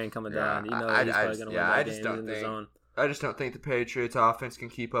down and the rain coming down, he's probably going to win that game in the zone. I just don't think the Patriots offense can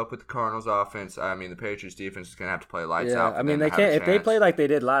keep up with the Cardinals offense. The Patriots defense is going to have to play lights out. They can't. If they play like they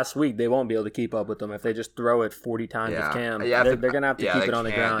did last week, they won't be able to keep up with them. If they just throw it 40 times with Cam, they're going to have to keep it on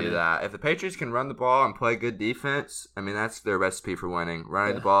the ground. Do that. If the Patriots can run the ball and play good defense, that's their recipe for winning.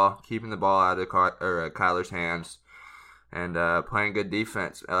 Running the ball, keeping the ball out of Kyler's hands, and playing good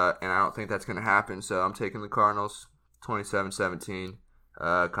defense. And I don't think that's going to happen. So I'm taking the Cardinals 27-17.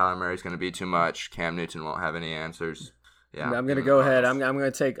 Kyler Murray's going to be too much. Cam Newton won't have any answers. Yeah, I'm going to go ahead. I'm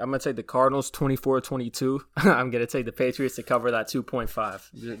going to take the Cardinals 24-22. I'm going to take the Patriots to cover that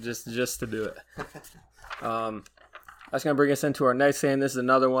 2.5 just to do it. That's going to bring us into our next game. This is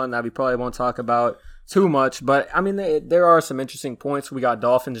another one that we probably won't talk about too much, but there are some interesting points. We got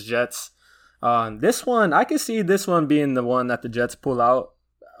Dolphins Jets. This one, I can see this one being the one that the Jets pull out.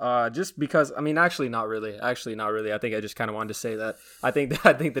 Just because, actually not really. I think I just kind of wanted to say that. I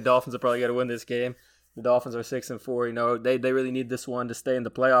think the Dolphins are probably going to win this game. The Dolphins are 6-4. They really need this one to stay in the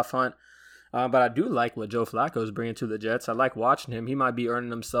playoff hunt. But I do like what Joe Flacco is bringing to the Jets. I like watching him. He might be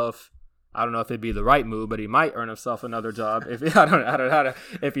earning himself. I don't know if it'd be the right move, but he might earn himself another job. If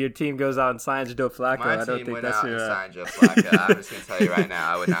if your team goes out and signs Joe Flacco, I don't think that's your. Sign Joe Flacco. I'm just gonna tell you right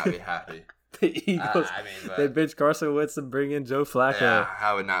now, I would not be happy. The Eagles, they bench Carson Wentz and bring in Joe Flacco. Yeah,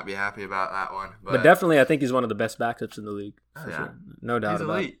 I would not be happy about that one. But definitely, I think he's one of the best backups in the league. Sure. No doubt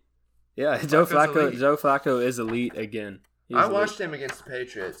about it. Yeah, Joe Flacco is elite again. I watched him against the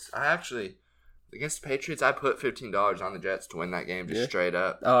Patriots. Against the Patriots, I put $15 on the Jets to win that game, straight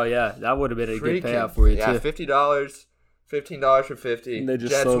up. Oh, yeah. That would have been a good payout for you, too. Yeah, $50 $15 for 50. They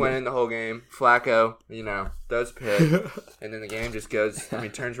just Jets sold winning the whole game. Flacco, does pick. And then the game just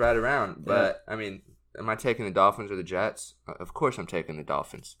turns right around. But, am I taking the Dolphins or the Jets? Of course I'm taking the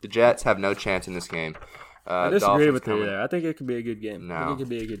Dolphins. The Jets have no chance in this game. I disagree with you there. I think it could be a good game. No. I think it could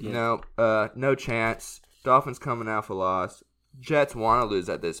be a good game. No, no chance. Dolphins coming off a loss. Jets want to lose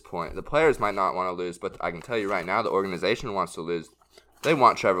at this point. The players might not want to lose, but I can tell you right now, the organization wants to lose. They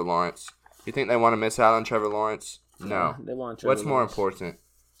want Trevor Lawrence. You think they want to miss out on Trevor Lawrence? No. They want Trevor What's Lawrence. more important,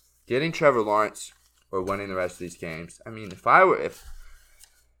 getting Trevor Lawrence or winning the rest of these games? If I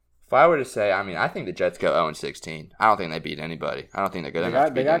were to say, I think the Jets go 0-16. I don't think they beat anybody. I don't think they're good enough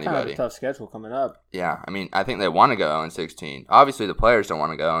to beat anybody. They got kind of a tough schedule coming up. Yeah, I think they want to go 0-16. Obviously, the players don't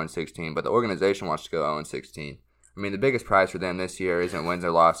want to go 0-16, but the organization wants to go 0-16. The biggest prize for them this year isn't wins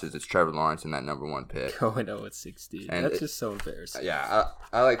or losses. It's Trevor Lawrence and that number one pick. Going 0-16. That's just so embarrassing. Yeah,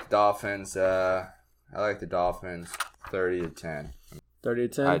 I like the Dolphins. I like the Dolphins 30-10.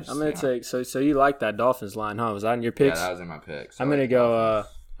 30-10? I'm going to take – so you like that Dolphins line, huh? Was that in your picks? Yeah, that was in my picks. I'm going to go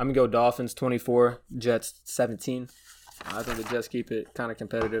Dolphins 24, Jets 17. I think the Jets keep it kind of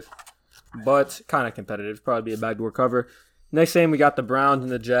competitive. Probably be a backdoor cover. Next game, we got the Browns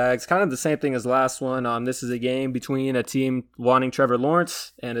and the Jags. Kind of the same thing as last one. This is a game between a team wanting Trevor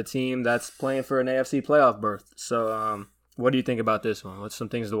Lawrence and a team that's playing for an AFC playoff berth. So, what do you think about this one? What's some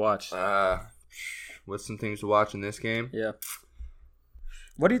things to watch? What's some things to watch in this game? Yeah.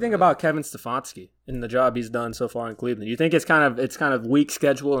 What do you think about Kevin Stefanski and the job he's done so far in Cleveland? Do you think it's kind of weak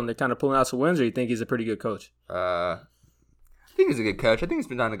schedule and they're kind of pulling out some wins, or do you think he's a pretty good coach? I think he's a good coach. I think he's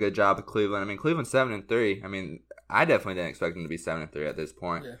been doing a good job with Cleveland. Cleveland's 7-3. I definitely didn't expect him to be 7-3 at this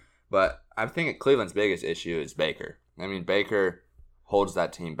point. Yeah. But I think Cleveland's biggest issue is Baker. Baker holds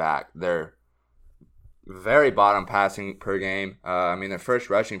that team back. They're very bottom passing per game. They're first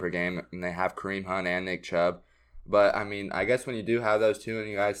rushing per game, and they have Kareem Hunt and Nick Chubb. But, I guess when you do have those two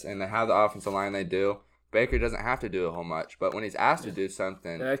and they have the offensive line they do, Baker doesn't have to do a whole much. But when he's asked to do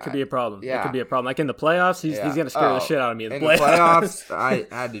something... That could be a problem. Yeah. That could be a problem. Like in the playoffs, he's going to scare the shit out of me in the playoffs.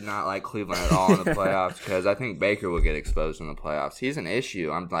 I do not like Cleveland at all in the playoffs because I think Baker will get exposed in the playoffs. He's an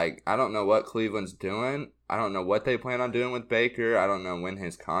issue. I don't know what Cleveland's doing. I don't know what they plan on doing with Baker. I don't know when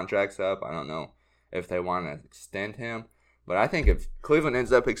his contract's up. I don't know if they want to extend him. But I think if Cleveland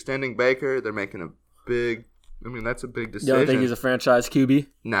ends up extending Baker, they're making a big... that's a big decision. You don't think he's a franchise QB?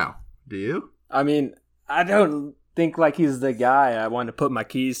 No. Do you? I don't think like he's the guy I want to put my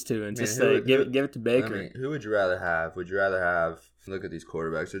keys to and just say, give it to Baker. Who would you rather have? Would you rather have, look at these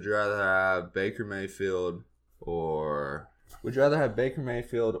quarterbacks, would you rather have Baker Mayfield or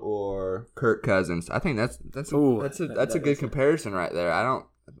Kirk Cousins? I think that's a good comparison right there. I don't.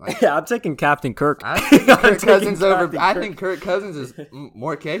 Yeah, I'm taking Captain Kirk. I think Kirk Cousins over. I think Kirk Cousins is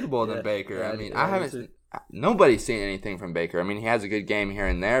more capable than Baker. Yeah, I haven't. Nobody's seen anything from Baker. He has a good game here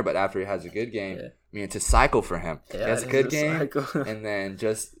and there, but after he has a good game, it's a cycle for him. Yeah, he has a good game, and then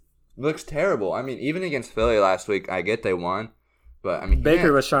just looks terrible. Even against Philly last week, I get they won, but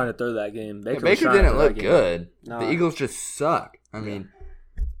Baker was trying to throw that game. Baker didn't look good. No. The Eagles just suck. I'm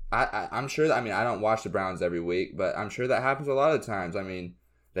sure that, I don't watch the Browns every week, but I'm sure that happens a lot of times.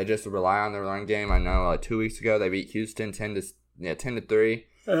 They just rely on their run game. I know 2 weeks ago they beat Houston 10-3.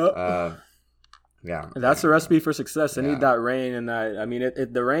 Yeah, that's the recipe for success. They need that rain and that.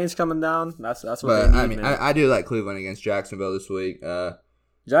 If the rain's coming down, that's what they need. I do like Cleveland against Jacksonville this week.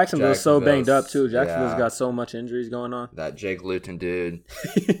 Jacksonville's so banged up too. Jacksonville's got so much injuries going on. That Jake Luton dude,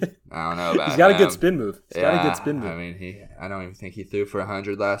 I don't know about. He's got a good spin move. I don't even think he threw for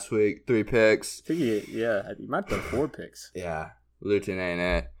 100 last week. 3 picks. I think he might throw 4 picks. Yeah, Luton ain't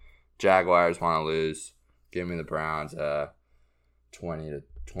it. Jaguars want to lose. Give me the Browns.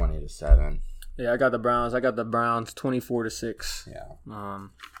 20-7. Yeah, I got the Browns. 24-6. Yeah.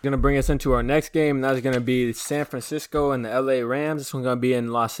 Going to bring us into our next game, and that's going to be San Francisco and the LA Rams. This one's going to be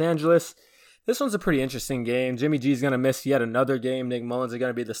in Los Angeles. This one's a pretty interesting game. Jimmy G's going to miss yet another game. Nick Mullins is going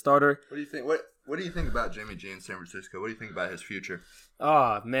to be the starter. What do you think? What do you think about Jimmy G in San Francisco? What do you think about his future?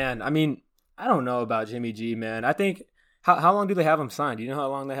 Oh, man. I don't know about Jimmy G, man. I think how long do they have him signed? Do you know how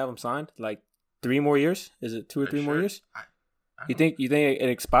long they have him signed? Like 3 more years? Is it 2 or 3 more years? You think it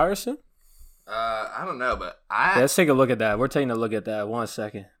expires soon? I don't know, but let's take a look at that. We're taking a look at that 1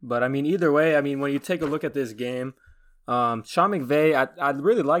 second. But either way, when you take a look at this game, Sean McVay, I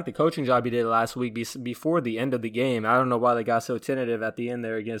really liked the coaching job he did last week before the end of the game. I don't know why they got so tentative at the end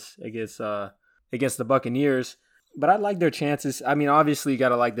there against the Buccaneers. But I like their chances. Obviously you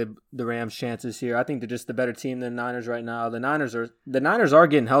gotta like the Rams' chances here. I think they're just the better team than the Niners right now. The Niners are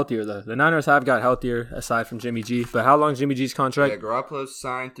getting healthier though. The Niners have got healthier aside from Jimmy G. But how long is Jimmy G's contract? Yeah, Garoppolo's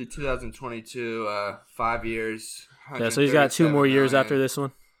signed through 2022, 5 years, Yeah, so he's got 2 more years after this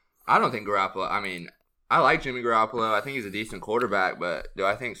one. I don't think Garoppolo. I mean, I like Jimmy Garoppolo. I think he's a decent quarterback, but do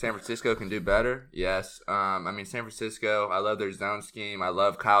I think San Francisco can do better? Yes. I mean, San Francisco, I love their zone scheme. I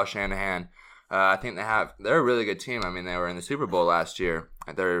love Kyle Shanahan. I think they're a really good team. I mean, they were in the Super Bowl last year.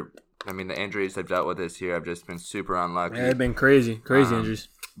 The injuries they've dealt with this year have just been super unlucky. Yeah, they've been crazy injuries.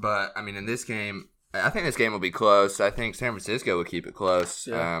 But, I mean, in this game, I think this game will be close. I think San Francisco will keep it close.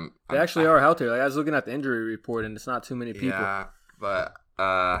 Yeah. They actually are healthy. Like, I was looking at the injury report, and it's not too many people. Yeah,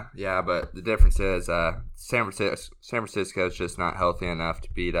 but the difference is San Francisco is just not healthy enough to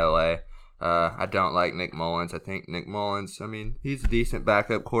beat LA. I don't like Nick Mullins. I think Nick Mullins, I mean, he's a decent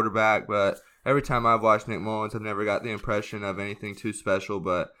backup quarterback, but every time I've watched Nick Mullins, I've never got the impression of anything too special.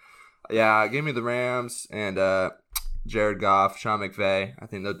 But, yeah, give me the Rams and Jared Goff, Sean McVay. I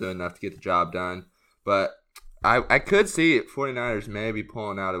think they'll do enough to get the job done. But I could see 49ers maybe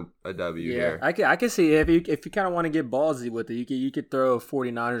pulling out a W here. I could see if you kind of want to get ballsy with it, you could throw a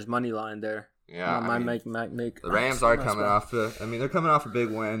 49ers money line there. Yeah, make the Rams are coming off they're coming off a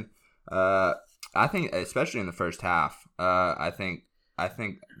big win. I think especially in the first half. I think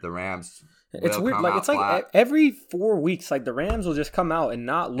the Rams. It's weird. Like it's like every 4 weeks, like the Rams will just come out and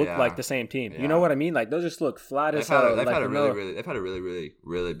not look like the same team. Yeah. You know what I mean? Like they'll just look flat as hell. They've had a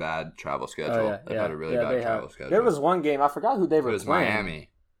really bad travel schedule. Oh, yeah, they've had a really bad travel schedule. There was one game I forgot who they were playing. Miami.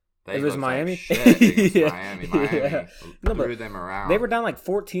 It was Miami. Like shit yeah. Miami threw them around. They were down like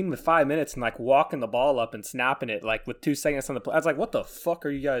 14 with 5 minutes and like walking the ball up and snapping it like with 2 seconds on the play. I was like, "What the fuck are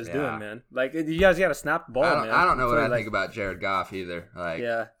you guys doing, man? Like you guys got to snap the ball, man." I don't know what I think about Jared Goff either. Like,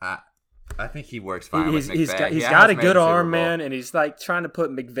 I think he works fine with McVay. He's got a good arm, man, and he's like trying to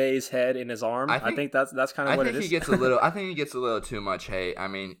put McVay's head in his arm. I think that's kind of what it is. I think he gets a little too much hate. I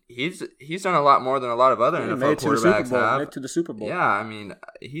mean, he's done a lot more than a lot of other NFL quarterbacks have. Made to the Super Bowl. Yeah, I mean,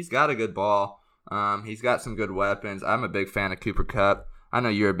 he's got a good ball. He's got some good weapons. I'm a big fan of Cooper Kupp. I know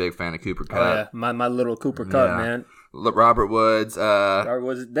you're a big fan of Cooper Kupp. Oh yeah, my little Cooper Kupp, man. Robert Woods.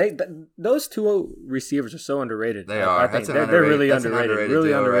 Those 2 receivers are so underrated. They are. I think they're really underrated.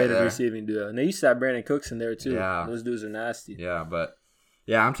 Really underrated receiving duo. And they used to have Brandon Cooks in there too. Yeah. Those dudes are nasty. Yeah, but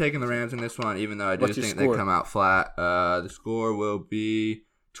I'm taking the Rams in this one, even though I do think they come out flat. The score will be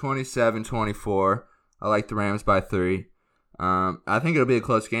 27-24. I like the Rams by 3. I think it'll be a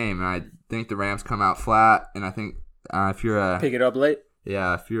close game, and I think the Rams come out flat. And I think if you're pick it up late.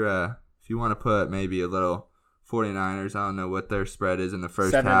 Yeah, if you want to put maybe a little 49ers, I don't know what their spread is in the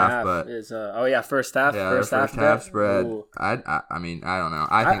first half, but is first half. Yeah, first half spread. Ooh. I mean, I don't know.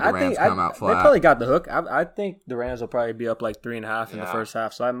 I think the Rams come out flat. They probably got the hook. I think the Rams will probably be up like 3.5 in the first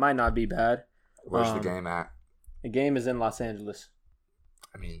half, so it might not be bad. Where's the game at? The game is in Los Angeles.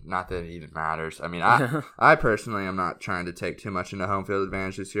 I mean, not that it even matters. I mean, I personally am not trying to take too much into home field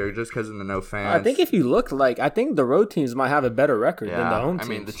advantage this year just because of the no fans. I think if you look, I think the road teams might have a better record than the home teams.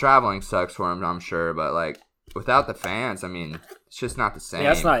 I mean, the traveling sucks for them, I'm sure, but without the fans, I mean, it's just not the same.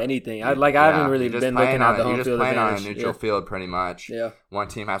 Yeah, that's not anything. I haven't really been looking at the home field advantage. You're just playing on a neutral field pretty much. Yeah. One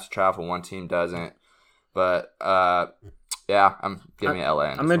team has to travel, one team doesn't. But, I'm giving you LA.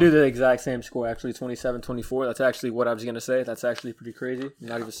 I'm going to do the exact same score, actually, 27-24. That's actually what I was going to say. That's actually pretty crazy. I'm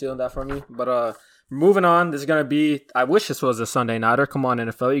not even stealing that from you. But moving on, this is going to be – I wish this was a Sunday nighter. Come on,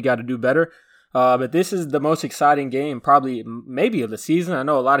 NFL. You got to do better. But this is the most exciting game, probably maybe of the season. I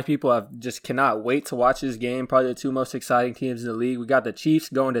know a lot of people just cannot wait to watch this game. Probably the 2 most exciting teams in the league. We got the Chiefs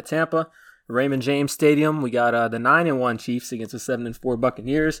going to Tampa, Raymond James Stadium. We got the 9-1 Chiefs against the 7-4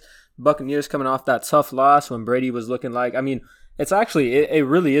 Buccaneers. Buccaneers coming off that tough loss when Brady was looking like, I mean, it's actually, it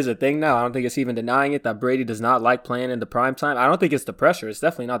really is a thing now. I don't think it's even denying it that Brady does not like playing in the prime time. I don't think it's the pressure. It's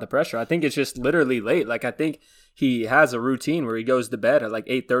definitely not the pressure. I think it's just literally late. I think he has a routine where he goes to bed at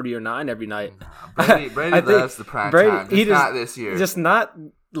 8:30 or 9 every night. Brady loves the prime time. Just not this year. Just not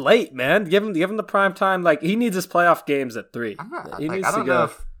late, man. Give him the prime time. He needs his playoff games at 3. I don't know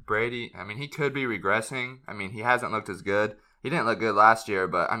if Brady, I mean, he could be regressing. I mean, he hasn't looked as good. He didn't look good last year,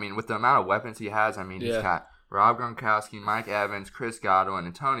 but I mean, with the amount of weapons he has, I mean, he's got Rob Gronkowski, Mike Evans, Chris Godwin,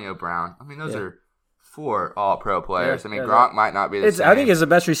 Antonio Brown. I mean, those are 4 all-pro players. I mean, Gronk might not be the same. I think it's the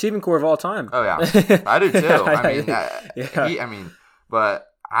best receiving core of all time. Oh, yeah. I do, too. But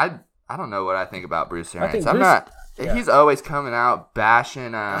I don't know what I think about Bruce Arians. He's always coming out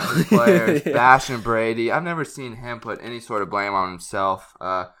bashing his players, bashing Brady. I've never seen him put any sort of blame on himself.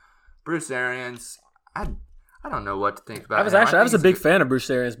 Bruce Arians, I don't know what to think about him. I was a big fan of Bruce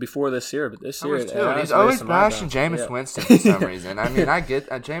Arians before this year, but this year he's always bashing Jameis Winston for some reason. I mean, I get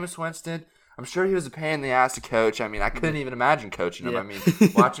Jameis Winston. I'm sure he was a pain in the ass to coach. I mean, I couldn't even imagine coaching him. I mean,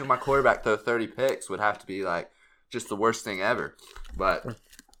 watching my quarterback throw 30 picks would have to be just the worst thing ever. But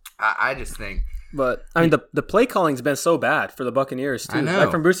I just think But I mean, the play calling's been so bad for the Buccaneers too. I know.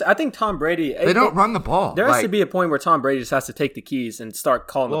 Like from Bruce, I think Tom Brady. They don't run the ball. There has to be a point where Tom Brady just has to take the keys and start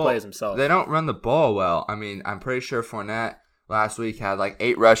calling the plays himself. They don't run the ball well. I mean, I'm pretty sure Fournette last week had like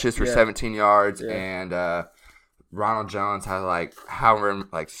 8 rushes for 17 yards, and Ronald Jones had like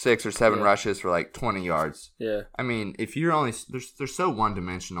 6 or 7 rushes for like 20 yards. Yeah. I mean, if you're only they're so one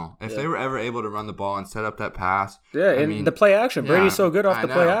dimensional. If they were ever able to run the ball and set up that pass, the play action. Brady's so good off the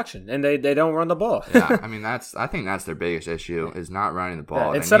play action, and they don't run the ball. I mean I think that's their biggest issue is not running the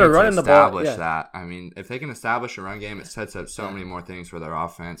ball. Instead of running the ball, establish that. I mean, if they can establish a run game, it sets up so many more things for their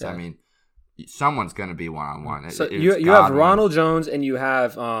offense. I mean, someone's going to be one-on-one. So you have Ronald Jones and you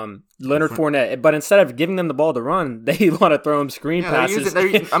have Leonard Fournette, but instead of giving them the ball to run, they want to throw them screen passes. They're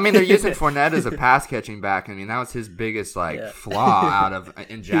using Fournette as a pass-catching back. I mean, that was his biggest flaw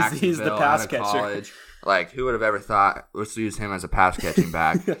in Jacksonville, he's the pass catcher. College. Like, who would have ever thought, let's use him as a pass-catching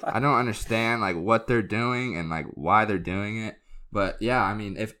back? I don't understand, like, what they're doing and, like, why they're doing it. But, yeah, I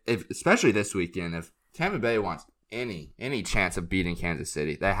mean, if especially this weekend, if Tampa Bay wants any chance of beating Kansas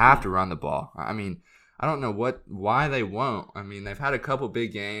City, they have to run the ball. I mean, I don't know why they won't. I mean, they've had a couple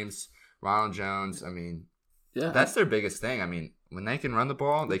big games. Ronald Jones, I mean, that's their biggest thing. I mean, when they can run the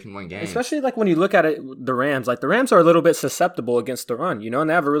ball, they can win games. Especially like when you look at it, the Rams. Like the Rams are a little bit susceptible against the run, and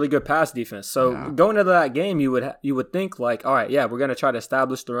they have a really good pass defense. So going into that game, you would think like, all right, we're going to try to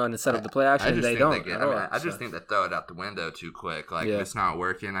establish the run instead of the play action. They don't. I just think they throw it out the window too quick. Like it's not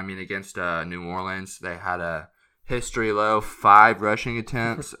working. I mean, against New Orleans, they had a history low 5 rushing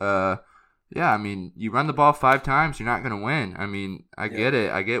attempts. I mean, you run the ball 5 times, you're not going to win. I mean, I get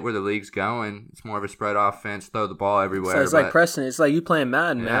it. I get where the league's going. It's more of a spread offense, throw the ball everywhere. So it's like Preston. It's like you playing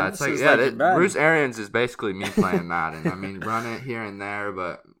Madden, man. It's like Bruce Arians is basically me playing Madden. I mean, run it here and there,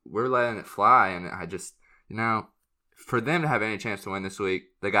 but we're letting it fly. And I just, for them to have any chance to win this week,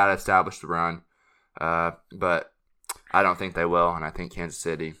 they got to establish the run. But I don't think they will, and I think Kansas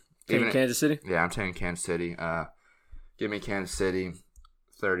City. Kansas City? Yeah, I'm taking Kansas City. Give me Kansas City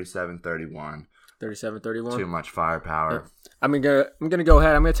 37-31. 37-31. Too much firepower. I'm gonna go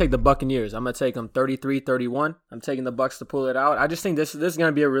ahead. I'm gonna take the Buccaneers. I'm gonna take them 33-31. I'm taking the Bucs to pull it out. I just think this is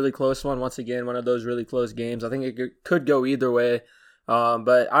gonna be a really close one. Once again, one of those really close games. I think it could go either way.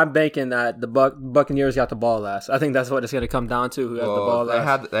 But I'm banking that the Buccaneers got the ball last. I think that's what it's going to come down to. Who has the ball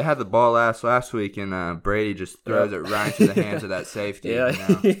last? They had the ball last week, and Brady just throws it right into the hands of that safety.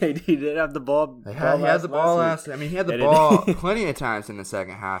 He did have the ball. He had the ball last. I mean, he had the ball plenty of times in the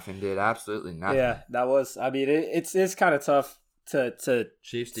second half and did absolutely nothing. Yeah, that was. I mean, it's kind of tough to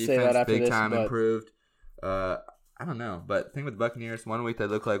Chiefs defense say that after big time improved. I don't know, but the thing with the Buccaneers, one week they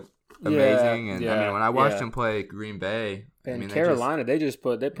look like amazing, and I mean when I watched them play Green Bay and Carolina, they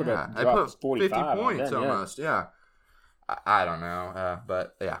put up 45 points almost. Yeah. I don't know,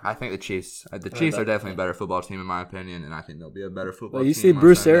 but yeah, I think the Chiefs are definitely a better football team in my opinion, and I think they'll be a better football team. You see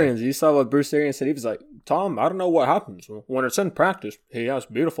Bruce Arians. You saw what Bruce Arians said. He was like, "Tom, I don't know what happens when it's in practice. He has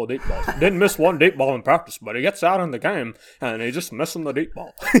beautiful deep balls. Didn't miss one deep ball in practice, but he gets out in the game and he just missing the deep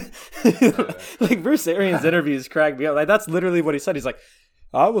ball." Like Bruce Arians' interviews cracked me up. Like that's literally what he said. He's like,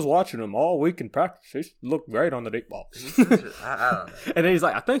 I was watching him all week in practice. He looked great on the deep ball. I don't know. And then he's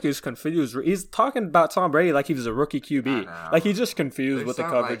like, I think he's confused. He's talking about Tom Brady like he was a rookie QB. Like he's just confused with the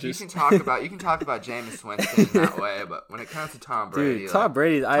coverages. Like, you can talk about Jameis Winston that way, but when it comes to Tom Brady, dude, Tom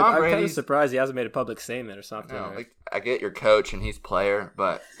Brady, I'm kind of surprised he hasn't made a public statement or something. No, like I get your coach and he's player,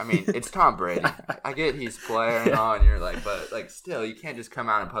 but I mean it's Tom Brady. I get he's player and all, and you're like, but like still, you can't just come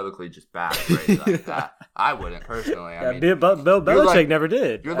out and publicly just bash Brady like that. I wouldn't personally. I mean, Bill Belichick never did.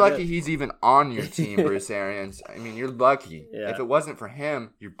 You're lucky he's even on your team, Bruce Arians. I mean, you're lucky. Yeah. If it wasn't for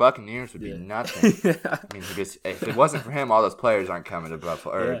him, your Buccaneers would be nothing. I mean, if it wasn't for him, all those players aren't coming to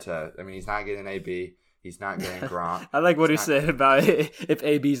Buffalo. I mean, he's not getting AB. He's not getting Gronk. I like what he said about if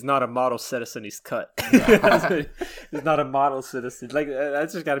AB's not a model citizen, he's cut. Yeah. He's not a model citizen. Like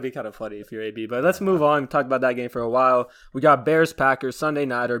that's just got to be kind of funny if you're AB. But let's move on. Talk about that game for a while. We got Bears-Packers Sunday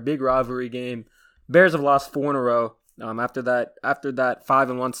nighter, big rivalry game. Bears have lost 4 in a row. After that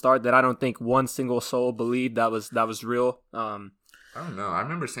 5-1 start that I don't think one single soul believed that was real. I don't know. I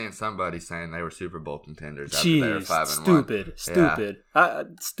remember seeing somebody saying they were Super Bowl contenders after they were 5-1.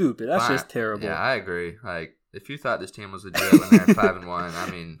 Stupid. That's just terrible. Yeah, I agree. Like if you thought this team was legit when they're 5-1,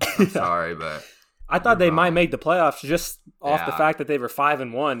 I mean, I'm sorry, but I thought they might make the playoffs just off the fact that they were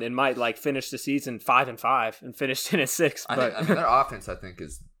 5-1 and might like finish the season 5-5 and finish 10-6. But I mean, their offense, I think,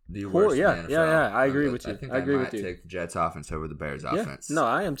 is the worst. I agree with you. I agree with you. Take the Jets offense over the Bears offense. No,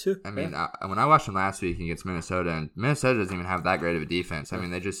 I am too. I mean, when I watched them last week against Minnesota, and Minnesota doesn't even have that great of a defense. I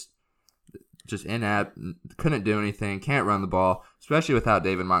mean, they just just inept, couldn't do anything, can't run the ball, especially without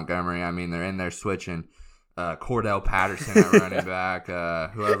David Montgomery. I mean, they're in there switching Cordell Patterson at running back,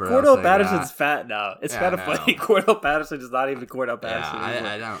 whoever Cordell else Patterson's fat now. It's kind of funny. Cordell Patterson is not even Cordell Patterson.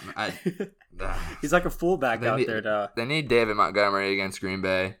 Yeah, I don't. He's like a fullback out there now. They need David Montgomery against Green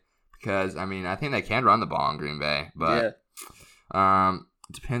Bay because, I mean, I think they can run the ball in Green Bay, but it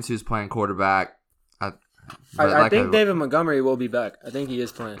depends who's playing quarterback. I think David Montgomery will be back. I think he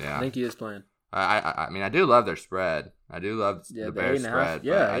is playing. Yeah. I think he is playing. I mean, I do love their spread. I do love the Bears spread.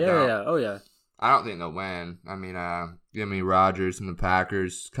 Yeah. Oh, yeah. I don't think they'll win. I mean, give me Rodgers and the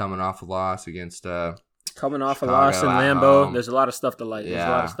Packers coming off a loss against coming off Chicago a loss in Lambeau. home. There's a lot of stuff to like. Yeah. There's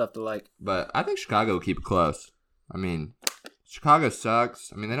a lot of stuff to like. But I think Chicago will keep it close. I mean, Chicago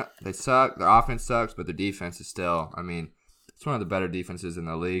sucks. I mean, they suck. Their offense sucks, but their defense is still. I mean, it's one of the better defenses in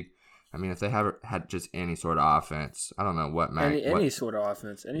the league. I mean, if they had just any sort of offense, I don't know what any sort of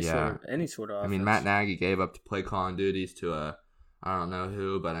offense, any sort of offense. I mean, Matt Nagy gave up the play calling duties to I don't know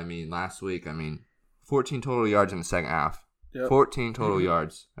who, but I mean, last week, 14 total yards in the second half. Yep. 14 total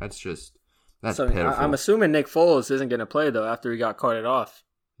yards. That's pitiful. I'm assuming Nick Foles isn't going to play though after he got carted off.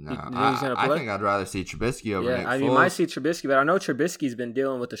 No, I think I'd rather see Trubisky over Nick Foles. You might see Trubisky, but I know Trubisky's been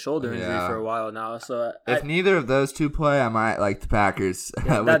dealing with the shoulder injury for a while now. So if neither of those two play, I might like the Packers.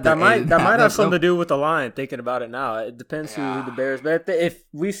 Yeah, that might have something to do with the line. Thinking about it now, it depends who the Bears. But if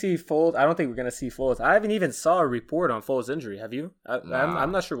we see Foles, I don't think we're going to see Foles. I haven't even saw a report on Foles' injury. Have you?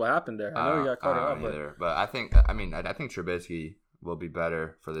 I'm not sure what happened there. I know he got carted off. But I think Trubisky will be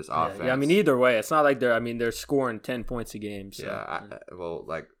better for this offense. Yeah, I mean, either way, it's not like they're scoring 10 points a game. So.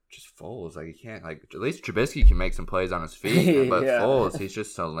 Yeah, just Foles, you can't, at least Trubisky can make some plays on his feet, but Foles, he's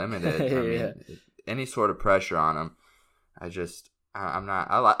just so limited. I mean, any sort of pressure on him, I'm not,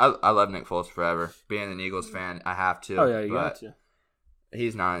 I love Nick Foles forever. Being an Eagles fan, I have to. Oh, yeah, you got to.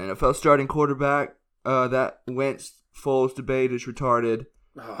 He's not an NFL starting quarterback. That Wentz-Foles debate is retarded.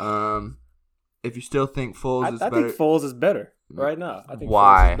 If you still think Foles is better. I think Foles is better. Right now, I think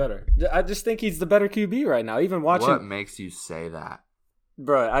Why? Foles is better. I just think he's the better QB right now. Even watching, what makes you say that,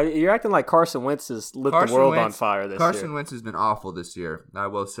 bro? You're acting like Carson Wentz has lit the world on fire this year. Carson Wentz has been awful this year, I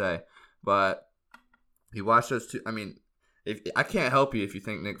will say. But you watch those two. I mean, I can't help you if you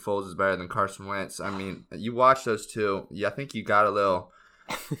think Nick Foles is better than Carson Wentz. I mean, you watch those two. I think you got a little.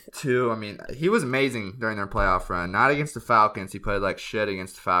 I mean, he was amazing during their playoff run. Not against the Falcons. He played like shit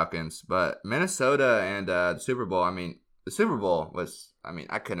against the Falcons. But Minnesota and the Super Bowl. I mean. The Super Bowl was,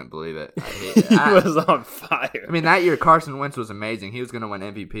 I couldn't believe it. He was on fire. I mean, that year Carson Wentz was amazing. He was going to win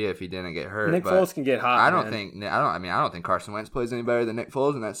MVP if he didn't get hurt. Nick Foles can get hot. I don't think Carson Wentz plays any better than Nick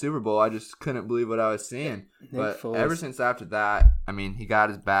Foles in that Super Bowl. I just couldn't believe what I was seeing. But ever since after that, he got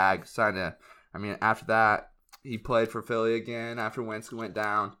his bag, signed a. After that, he played for Philly again. After Wentz went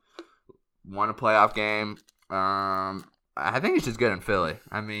down, won a playoff game. I think he's just good in Philly.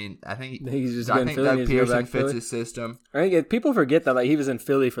 I think he's just good in Philly. Doug Pearson fits his system. People forget that he was in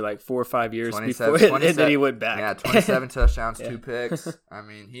Philly for 4 or 5 years before and then he went back. Yeah, 27 touchdowns, 2 picks.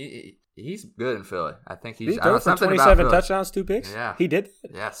 He's good in Philly. I think he's thrown for 27 touchdowns, 2 picks. Yeah, he did.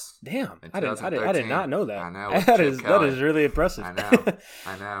 Yes. Damn, I did not know that. I know that is really impressive.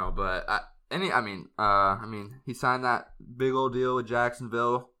 I know, but he signed that big old deal with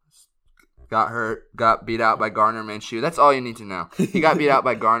Jacksonville. Got hurt, got beat out by Gardner Minshew. That's all you need to know. He got beat out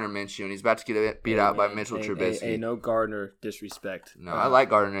by Gardner Minshew, and he's about to get beat out by Mitchell Trubisky. No Gardner disrespect. No, I like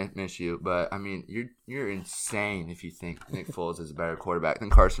Gardner Minshew, but you're insane if you think Nick Foles is a better quarterback than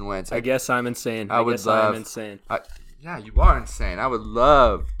Carson Wentz. I guess I'm insane. I'm insane. Yeah, you are insane. I would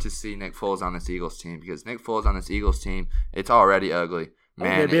love to see Nick Foles on this Eagles team because Nick Foles on this Eagles team, it's already ugly.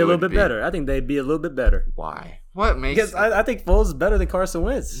 Man, they'd be a little bit better. I think they'd be a little bit better. Why? What makes? Because I think Foles is better than Carson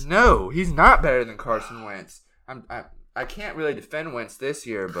Wentz. No, he's not better than Carson Wentz. I can't really defend Wentz this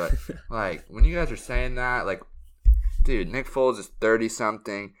year, but when you guys are saying that, dude, Nick Foles is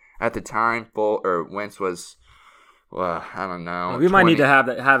 30-something at the time. Wentz was. Well, I don't know. We might need to have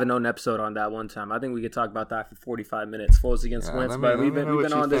an own episode on that one time. I think we could talk about that for 45 minutes. Foles against Wentz, but we've been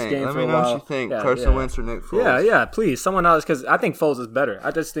on this game for a while. Let me know what you think. Carson Wentz or Nick Foles? Yeah, please. Someone else, because I think Foles is better.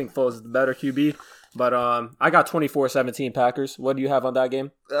 I just think Foles is the better QB. But I got 24-17 Packers. What do you have on that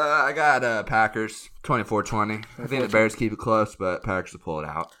game? I got Packers 24-20. I think the Bears keep it close, but Packers will pull it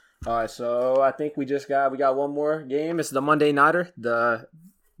out. All right, so I think we got one more game. It's the Monday Nighter, the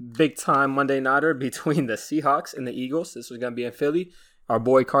big-time Monday Nighter between the Seahawks and the Eagles. This was going to be in Philly. Our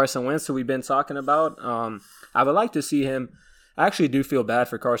boy Carson Wentz, who we've been talking about. I would like to see him. I actually do feel bad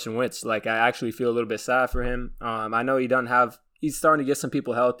for Carson Wentz. I actually feel a little bit sad for him. I know he's starting to get some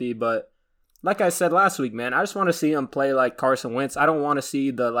people healthy, but like I said last week, man, I just want to see him play like Carson Wentz. I don't want to see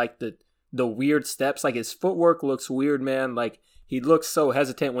the the weird steps. Like, his footwork looks weird, man. Like, he looks so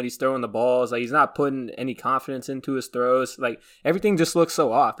hesitant when he's throwing the balls. Like, he's not putting any confidence into his throws. Like, everything just looks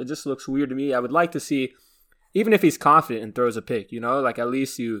so off. It just looks weird to me. I would like to see, even if he's confident and throws a pick, like, at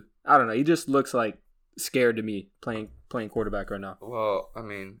least I don't know. He just looks like scared to me playing quarterback right now. Well, I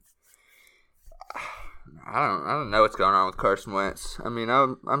mean, I don't know what's going on with Carson Wentz. I mean,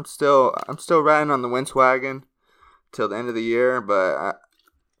 I'm still riding on the Wentz wagon till the end of the year, but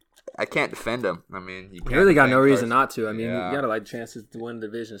I can't defend him. I mean, you really got no reason not to. I mean, you got like chances to win the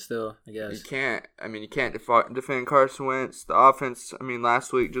division still, I guess. You can't. I mean, you can't defend Carson Wentz. The offense, I mean,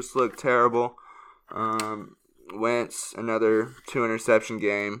 last week just looked terrible. Wentz, another 2-interception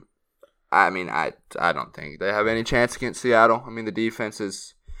game. I mean, I don't think they have any chance against Seattle. I mean, the defense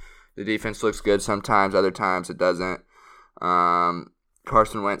looks good sometimes, other times it doesn't.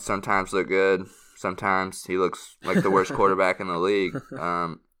 Carson Wentz sometimes look good. Sometimes he looks like the worst quarterback in the league.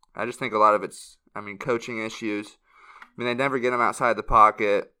 I just think a lot of it's, coaching issues. I mean, they never get him outside the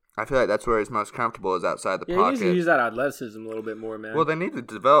pocket. I feel like that's where he's most comfortable, is outside the pocket. He needs to use that athleticism a little bit more, man. Well, they need to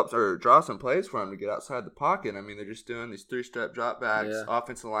develop or draw some plays for him to get outside the pocket. I mean, they're just doing these 3-step drop backs. Yeah.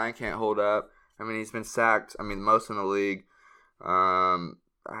 Offensive line can't hold up. I mean, he's been sacked, most in the league. I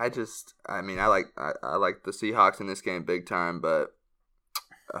like the Seahawks in this game big time, but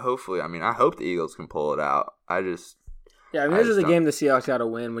hopefully, I hope the Eagles can pull it out. This is a game the Seahawks got to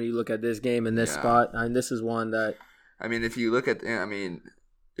win when you look at this game in this spot. This is one that... if you look at...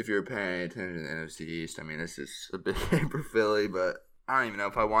 if you're paying attention to the NFC East, this is a big game for Philly, but I don't even know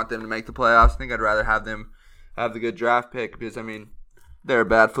if I want them to make the playoffs. I think I'd rather have them have the good draft pick because, they're a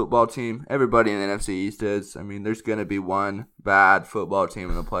bad football team. Everybody in the NFC East is. There's going to be one bad football team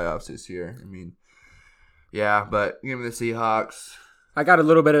in the playoffs this year. But give me the Seahawks. I got a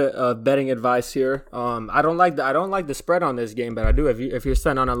little bit of betting advice here. I don't like the spread on this game, but I do. If you're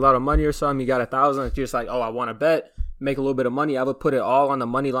spending on a lot of money or something, you got 1,000. If you're just like, I want to bet, make a little bit of money, I would put it all on the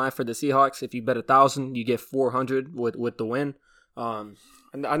money line for the Seahawks. If you bet 1,000, you get 400 with the win.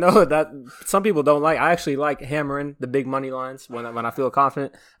 And I know that some people don't like. I actually like hammering the big money lines when I feel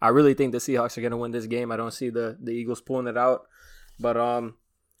confident. I really think the Seahawks are going to win this game. I don't see the Eagles pulling it out. But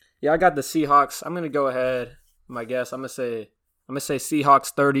I got the Seahawks. I'm going to go ahead. My guess, I'm going to say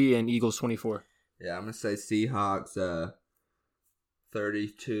Seahawks 30 and Eagles 24. Yeah, I'm going to say Seahawks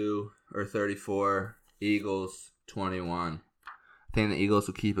 32 or 34, Eagles 21. I think the Eagles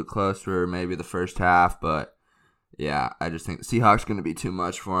will keep it close for maybe the first half, but yeah, I just think the Seahawks are going to be too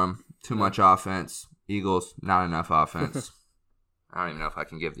much for them. Too much offense. Eagles, not enough offense. I don't even know if I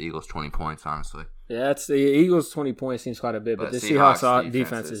can give the Eagles 20 points, honestly. Yeah, it's the Eagles 20 points seems quite a bit, but the Seahawks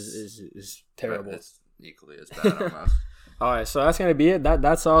defense is terrible. It's equally as bad almost. All right, so that's going to be it.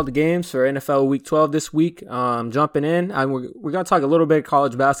 That's all the games for NFL Week 12 this week. Jumping in, we're going to talk a little bit of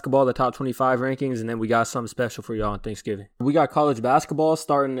college basketball, the top 25 rankings, and then we got something special for y'all on Thanksgiving. We got college basketball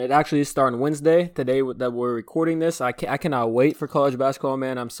starting. It actually is starting Wednesday, today that we're recording this. I cannot wait for college basketball,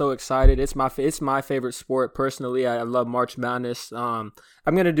 man. I'm so excited. It's my favorite sport personally. I love March Madness. I'm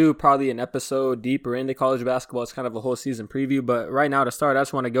going to do probably an episode deeper into college basketball. It's kind of a whole season preview, but right now to start, I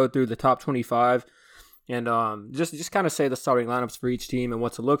just want to go through the top 25. And just kind of say the starting lineups for each team and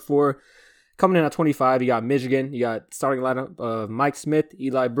what to look for. Coming in at 25, you got Michigan. You got starting lineup of Mike Smith,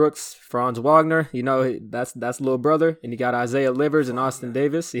 Eli Brooks, Franz Wagner. That's little brother. And you got Isaiah Livers and Austin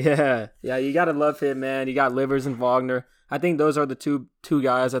Davis. Yeah, you got to love him, man. You got Livers and Wagner. I think those are the two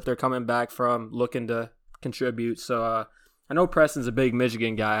guys that they're coming back from looking to contribute. So I know Preston's a big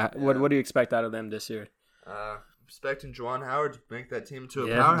Michigan guy. Yeah. What do you expect out of them this year? Expecting Juwan Howard to make that team to a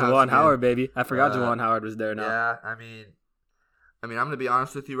powerhouse. Juwan Howard, baby. I forgot Juwan Howard was there now. Yeah, I'm going to be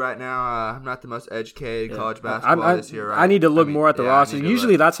honest with you right now. I'm not the most educated college basketball this year. Right? I need to look more at the roster.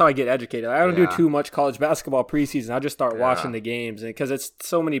 Usually that's how I get educated. I don't do too much college basketball preseason. I just start watching the games because it's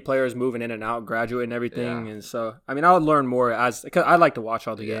so many players moving in and out, graduating and everything. Yeah. And so, I'll learn more because I like to watch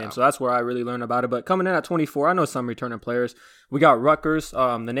all the games. So that's where I really learn about it. But coming in at 24, I know some returning players. We got Rutgers.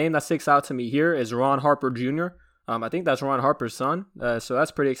 The name that sticks out to me here is Ron Harper Jr. I think that's Ron Harper's son, so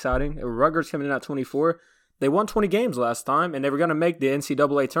that's pretty exciting. Rutgers coming in at 24. They won 20 games last time, and they were going to make the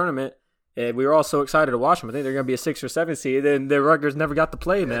NCAA tournament. And we were all so excited to watch them. I think they're going to be a 6 or 7 seed, and the Rutgers never got to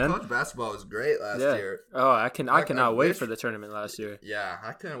play, man. College basketball was great last year. Oh, I cannot wait for the tournament last year. Yeah,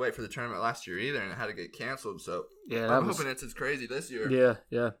 I couldn't wait for the tournament last year either, and it had to get canceled. So I'm hoping it's as crazy this year.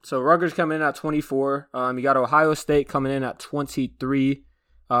 Yeah. So Rutgers coming in at 24. You got Ohio State coming in at 23.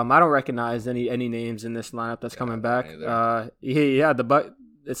 I don't recognize any names in this lineup that's coming back.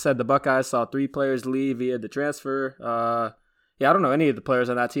 It said the Buckeyes saw 3 players leave via the transfer. Yeah, I don't know any of the players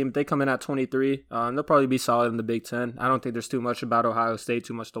on that team. They come in at 23. They'll probably be solid in the Big Ten. I don't think there's too much about Ohio State,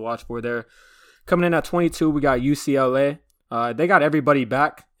 too much to watch for there. Coming in at 22, we got UCLA. They got everybody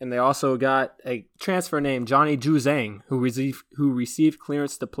back, and they also got a transfer named Johnny Juzang, who received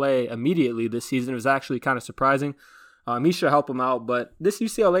clearance to play immediately this season. It was actually kind of surprising. He should help them out, but this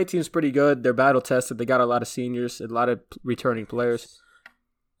UCLA team is pretty good. They're battle tested. They got a lot of seniors, a lot of returning players.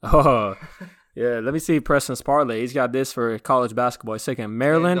 Oh, yeah. Let me see Preston's parlay. He's got this for college basketball. He's taking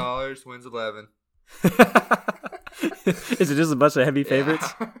Maryland. $10 wins 11. Is it just a bunch of heavy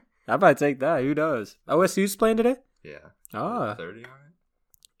favorites? Yeah. I might take that. Who knows? OSU's playing today? Yeah. Oh. 30 on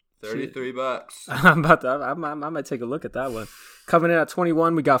it? $33. I might take a look at that one. Coming in at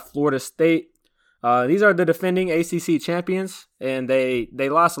 21, we got Florida State. These are the defending ACC champions, and they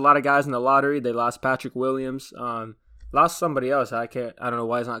lost a lot of guys in the lottery. They lost Patrick Williams, lost somebody else. I don't know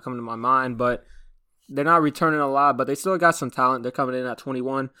why it's not coming to my mind, but they're not returning a lot. But they still got some talent. They're coming in at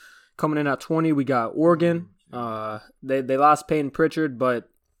 21. Coming in at 20, we got Oregon. They lost Peyton Pritchard, but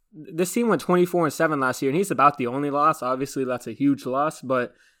this team went 24-7 last year, and he's about the only loss. Obviously, that's a huge loss,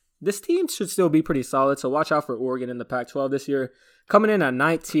 but this team should still be pretty solid. So watch out for Oregon in the Pac-12 this year. Coming in at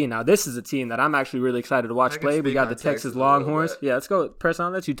 19. Now, this is a team that I'm actually really excited to watch play. We got the Texas Longhorns. Yeah, let's go. Preston,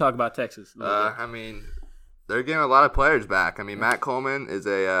 I'll let you talk about Texas. I mean, they're getting a lot of players back. I mean, Matt Coleman is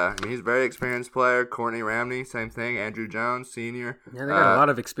he's a very experienced player. Courtney Ramney, same thing. Andrew Jones, senior. Yeah, they got a lot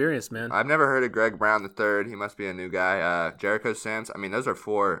of experience, man. I've never heard of Greg Brown III. He must be a new guy. Jericho Sims. I mean, those are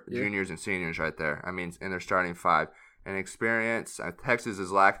four juniors and seniors right there. I mean, and they're starting five. And experience, Texas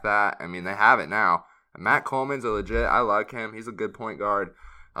has lacked that. I mean, they have it now. Matt Coleman's a legit. I like him. He's a good point guard.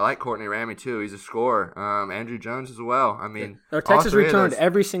 I like Courtney Ramney too. He's a scorer. Andrew Jones as well. I mean, Texas returned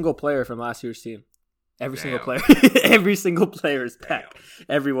every single player from last year's team. Every single player. Every single player is back.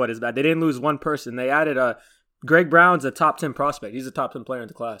 Everyone is back. They didn't lose one person. They added Greg Brown's a top 10 prospect. He's a top 10 player in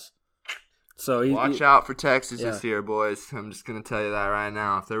the class. So watch out for Texas this year, boys. I'm just gonna tell you that right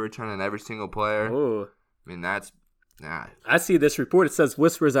now. If they're returning every single player, I mean that's. Nah. I see this report. It says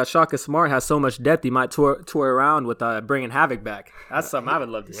whispers that Shaka Smart has so much depth he might tour around with bringing Havoc back. That's something I would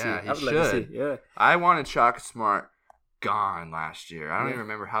love to see. I would love to see. Yeah, I wanted Shaka Smart gone last year. I don't even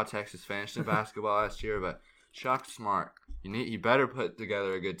remember how Texas finished in basketball last year, but Shaka Smart, you better put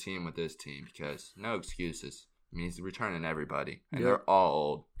together a good team with this team because no excuses. I mean, he's returning everybody, and they're all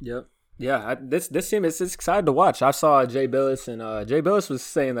old. Yep. Yeah, this team is exciting to watch. I saw Jay Billis, and Jay Billis was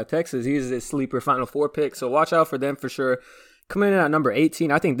saying that Texas, he's a sleeper Final Four pick, so watch out for them for sure. Coming in at number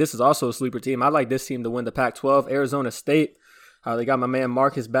 18, I think this is also a sleeper team. I like this team to win the Pac-12. Arizona State, they got my man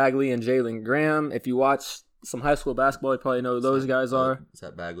Marcus Bagley and Jalen Graham. If you watch some high school basketball, you probably know who those guys are. Is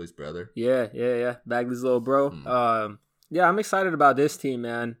that Bagley's brother? Yeah. Bagley's little bro. Yeah, I'm excited about this team,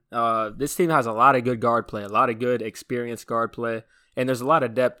 man. This team has a lot of good guard play, a lot of good experienced guard play. And there's a lot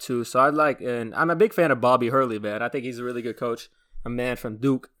of depth, too. So and I'm a big fan of Bobby Hurley, man. I think he's a really good coach, a man from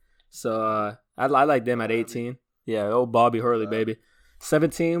Duke. So I like them at 18. Yeah, old Bobby Hurley, baby.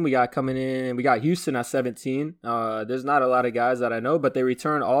 17, we got coming in. We got Houston at 17. There's not a lot of guys that I know, but they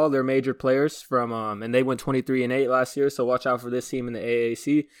returned all their major players from, and they went 23-8 last year. So watch out for this team in the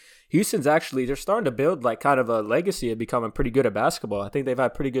AAC. Houston's actually, they're starting to build like kind of a legacy of becoming pretty good at basketball. I think they've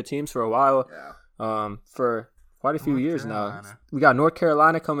had pretty good teams for a while. Yeah. For quite a few years now. We got North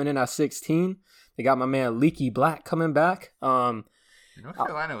Carolina coming in at 16. They got my man Leaky Black coming back. North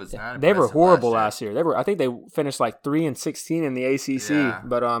Carolina was not. They were horrible last year. I think they finished like 3-16 in the ACC. Yeah.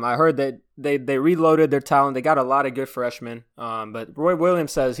 But I heard that they reloaded their talent. They got a lot of good freshmen. But Roy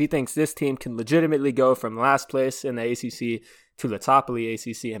Williams says he thinks this team can legitimately go from last place in the ACC to the top of the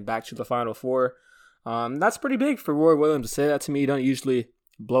ACC and back to the Final Four. That's pretty big for Roy Williams to say that to me. He don't usually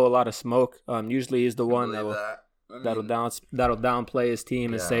blow a lot of smoke. Usually he's the one that'll downplay his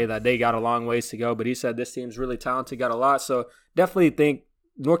team and say that they got a long ways to go. But he said this team's really talented, got a lot. So definitely think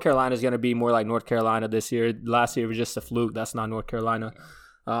North Carolina is going to be more like North Carolina this year. Last year was just a fluke. That's not North Carolina.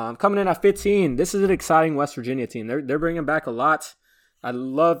 Coming in at 15, this is an exciting West Virginia team. They're bringing back a lot. I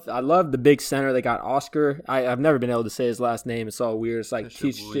love the big center. They got Oscar. I've never been able to say his last name. It's all weird. It's like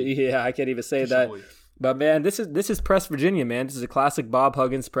I can't even say that. But, man, this is Press Virginia, man. This is a classic Bob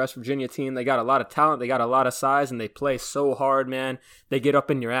Huggins Press Virginia team. They got a lot of talent. They got a lot of size, and they play so hard, man. They get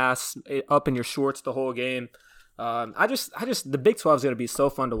up in your ass, up in your shorts the whole game. The Big 12 is going to be so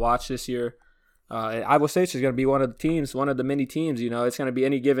fun to watch this year. Iowa State's is going to be one of the many teams, you know. It's going to be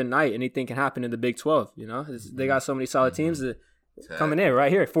any given night. Anything can happen in the Big 12, you know. They got so many solid teams that coming in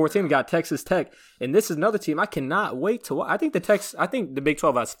right here. 14, we got Texas Tech, and this is another team I cannot wait to watch. I think the Big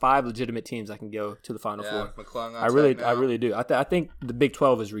 12 has 5 legitimate teams that can go to the Final Four. I really do. I think the Big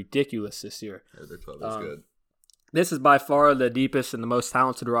 12 is ridiculous this year. Yeah, Big 12 is good. This is by far the deepest and the most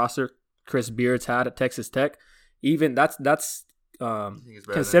talented roster Chris Beard's had at Texas Tech. Even that's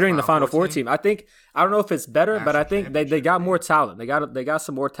considering the Final Four team. I don't know if it's better, but I think they got more talent. They got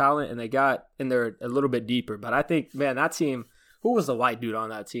some more talent, and they're a little bit deeper. But I think, man, that team. Who was the white dude on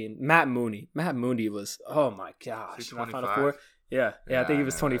that team? Matt Mooney. Matt Mooney was, oh my gosh, Final Four. Yeah, I think he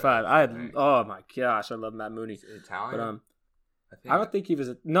was 25. Oh my gosh, I love Matt Mooney. Italian. But I don't think he was.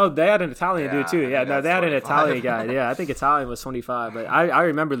 No, they had an Italian dude too. Yeah, no, they had an Italian guy. Yeah, I think Italian was 25. But I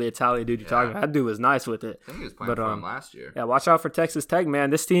remember the Italian dude you're talking about. That dude was nice with it. I think he was playing for him last year. Yeah, watch out for Texas Tech, man.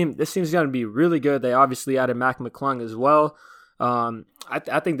 This team's going to be really good. They obviously added Mac McClung as well.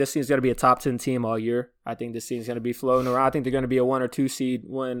 I think this team's going to be a top 10 team all year. I think this team's going to be floating around. I think they're going to be a 1 or 2 seed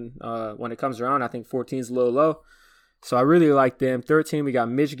when it comes around. I think 14's a little low. So I really like them. 13, we got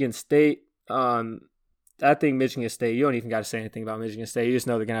Michigan State. I think Michigan State, you don't even got to say anything about Michigan State. You just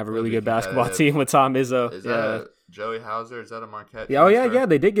know they're going to have a really good basketball team with Tom Izzo. Is that Joey Hauser? Is that a Marquette? Yeah, yeah.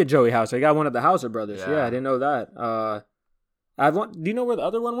 They did get Joey Hauser. They got one of the Hauser brothers. Yeah, I didn't know that. Do you know where the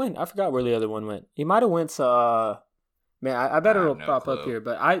other one went? I forgot where the other one went. He might have went to man, I bet it'll pop up here.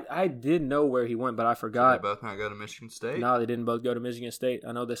 But I did know where he went, but I forgot. Did they both not go to Michigan State? No, they didn't both go to Michigan State.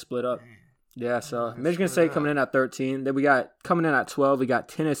 I know they split up. Yeah, so Michigan State coming in at 13. Then we got coming in at 12. We got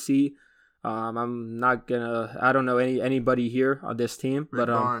Tennessee. I don't know anybody here on this team, Rick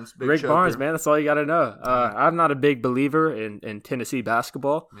Barnes, man, that's all you got to know. I'm not a big believer in Tennessee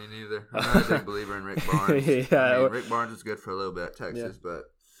basketball. Me neither. I'm not a big believer in Rick Barnes. Rick Barnes was good for a little bit at Texas, but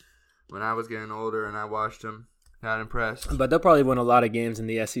when I was getting older and I watched him, not impressed. But they'll probably win a lot of games in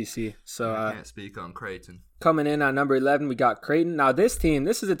the SEC. So I can't speak on Creighton. Coming in at number 11, we got Creighton. Now, this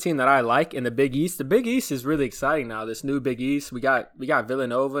is a team that I like in the Big East. The Big East is really exciting now, this new Big East. We got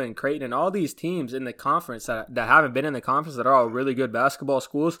Villanova and Creighton and all these teams in the conference that haven't been in the conference that are all really good basketball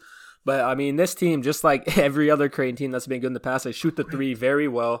schools. But, I mean, this team, just like every other Creighton team that's been good in the past, they shoot the three very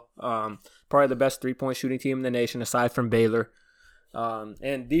well. Probably the best three-point shooting team in the nation aside from Baylor.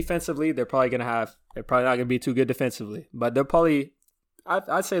 And defensively, they're probably not going to be too good defensively. But they'll probably...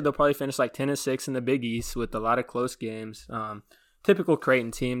 I'd say they'll probably finish like 10-6 in the Big East with a lot of close games. Typical Creighton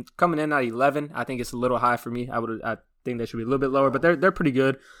team coming in at 11. I think it's a little high for me. I think they should be a little bit lower, but they're pretty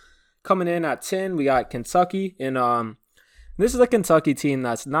good. Coming in at 10, we got Kentucky, and this is a Kentucky team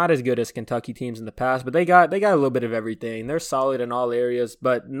that's not as good as Kentucky teams in the past, but they got a little bit of everything. They're solid in all areas,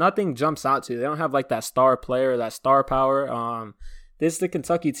 but nothing jumps out to you. They don't have like that star player, that star power. This is the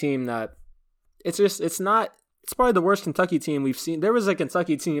Kentucky team that it's probably the worst Kentucky team we've seen. There was a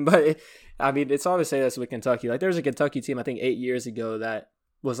Kentucky team, but it's always say this with Kentucky. Like, there's a Kentucky team, I think 8 years ago, that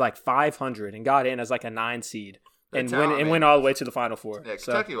was like 500 and got in as like a 9 seed and went all the way to the Final Four. Yeah,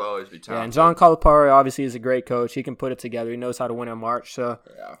 Kentucky will always be talented. Yeah, and John Calipari obviously is a great coach. He can put it together. He knows how to win in March. So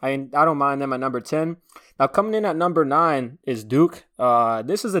I don't mind them at number 10. Now coming in at number 9 is Duke.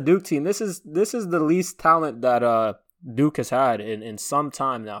 This is a Duke team. This is the least talent that Duke has had in some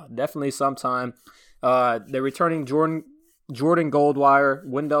time now. Definitely some time. They're returning Jordan Goldwire,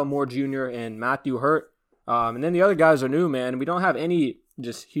 Wendell Moore Jr., and Matthew Hurt. And then the other guys are new, man. We don't have any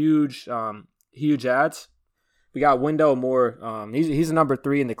just huge ads. We got Wendell Moore. He's a number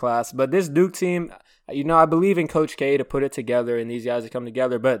 3 in the class. But this Duke team, I believe in Coach K to put it together and these guys to come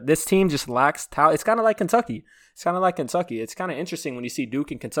together. But this team just lacks talent. It's kind of like Kentucky. It's kind of interesting when you see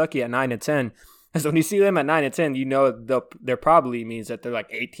Duke and Kentucky at 9 and 10. So when you see them at 9 and 10, they're probably means that they're like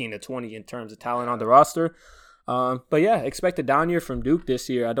 18 to 20 in terms of talent on the roster. But yeah, expect a down year from Duke this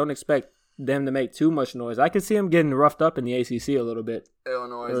year. I don't expect them to make too much noise. I could see them getting roughed up in the ACC a little bit.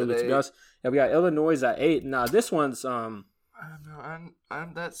 Illinois at 8. Yeah, we got Illinois at 8. Now this one's I don't know.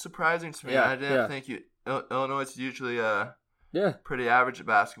 That's surprising to me. I didn't think Illinois is usually pretty average at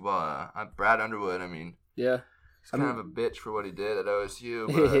basketball. Brad Underwood. He's kind of a bitch for what he did at OSU.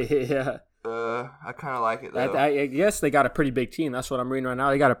 But yeah. I kind of like it, though. I guess they got a pretty big team. That's what I'm reading right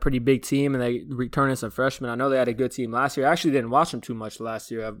now. They got a pretty big team, and they returning some freshmen. I know they had a good team last year. I actually didn't watch them too much last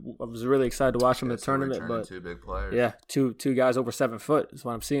year. I was really excited to watch them in the tournament. But 2 big players. Yeah, two guys over 7 foot is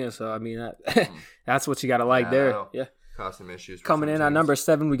what I'm seeing. So, that's what you got to like there. Yeah. Cause some issues. Coming in at number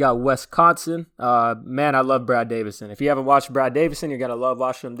 7, we got Wisconsin. Man, I love Brad Davison. If you haven't watched Brad Davison, you're going to love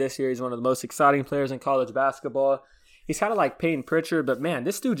watching him this year. He's one of the most exciting players in college basketball. He's kind of like Peyton Pritchard, but man,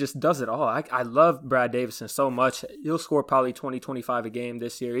 this dude just does it all. I love Brad Davison so much. He'll score probably 20, 25 a game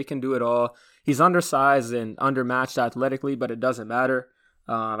this year. He can do it all. He's undersized and undermatched athletically, but it doesn't matter.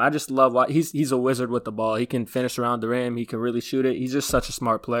 I just love he's a wizard with the ball. He can finish around the rim. He can really shoot it. He's just such a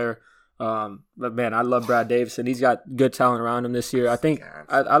smart player. But man, I love Brad Davison. He's got good talent around him this year. I think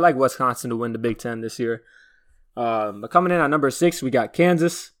I like Wisconsin to win the Big Ten this year. But coming in at number 6, we got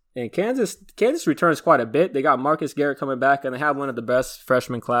Kansas. And Kansas returns quite a bit. They got Marcus Garrett coming back, and they have one of the best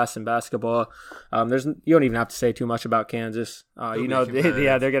freshman class in basketball. You don't even have to say too much about Kansas. They're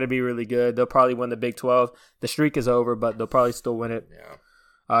going to be really good. They'll probably win the Big 12. The streak is over, but they'll probably still win it.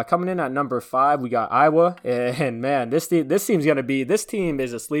 Yeah. Coming in at number 5, we got Iowa, and man, this team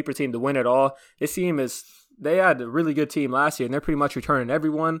is a sleeper team to win it all. They had a really good team last year, and they're pretty much returning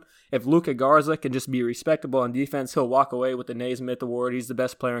everyone. If Luka Garza can just be respectable on defense, he'll walk away with the Naismith Award. He's the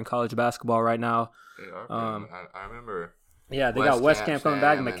best player in college basketball right now. I remember. Yeah, they got Westcamp coming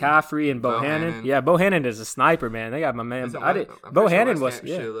back, McCaffrey and Bohannon. Yeah, Bohannon is a sniper, man. They got my man. Bohannon was a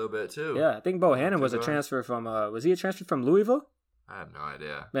little bit too. Yeah, I think Bohannon was a transfer from. Was he a transfer from Louisville? I have no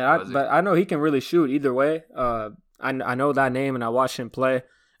idea. Man, but I know he can really shoot either way. I know that name and I watched him play.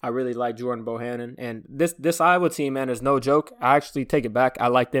 I really like Jordan Bohannon. And this Iowa team, man, is no joke. I actually take it back. I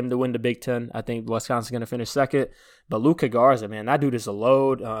like them to win the Big Ten. I think Wisconsin's going to finish second. But Luka Garza, man, that dude is a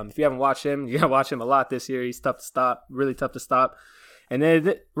load. If you haven't watched him, you're going to watch him a lot this year. He's tough to stop, really tough to stop. And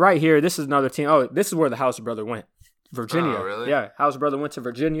then right here, this is another team. Oh, this is where the House brother went. Virginia. Oh, really? Yeah, House brother went to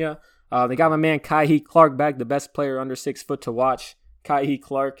Virginia. They got my man Kaihi Clark back, the best player under 6 foot to watch. Kaihi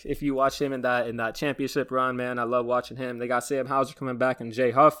Clark, if you watch him in that championship run, man, I love watching him. They got Sam Hauser coming back and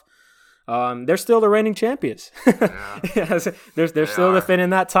Jay Huff. They're still the reigning champions. Yeah. they're still defending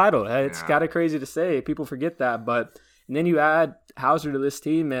that title. It's kind of crazy to say. People forget that. And then you add Hauser to this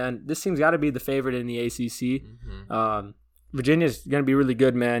team, man. This team's got to be the favorite in the ACC. Mm-hmm. Virginia's going to be really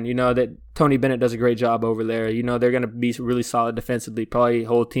good, man. You know that Tony Bennett does a great job over there. You know they're going to be really solid defensively, probably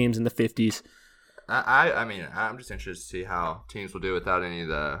hold teams in the 50s. I mean, I'm just interested to see how teams will do without any of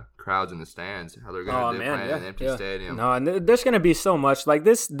the crowds in the stands, how they're going to do playing in an empty stadium. No, and there's going to be so much. Like,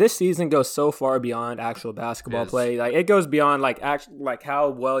 this season goes so far beyond actual basketball play. Like, it goes beyond, like how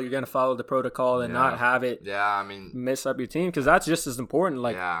well you're going to follow the protocol and not have it mess up your team, because that's just as important.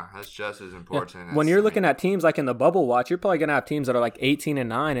 Like, that's just as important. When you're looking at teams like in the bubble watch, you're probably going to have teams that are like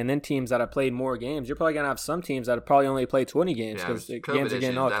 18-9, and then teams that have played more games. You're probably going to have some teams that have probably only played 20 games because games are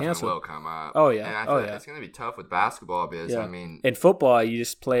getting all canceled. Will come up. Oh, yeah. And it's going to be tough with basketball because, I mean... In football, you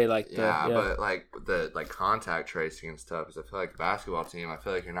just play like but like the contact tracing and stuff, because I feel like the basketball team, I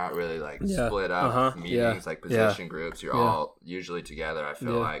feel like you're not really like split up meetings, like position groups. You're all usually together, I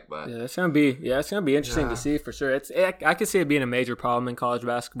feel like. But it's gonna be interesting to see for sure. I could see it being a major problem in college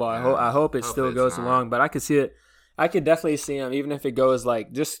basketball. I hope it still goes along, but I could see it. I could definitely see him, even if it goes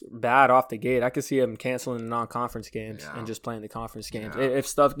like just bad off the gate, I could see him canceling the non-conference games and just playing the conference games if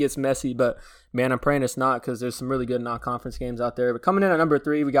stuff gets messy. But man, I'm praying it's not, because there's some really good non-conference games out there. But coming in at number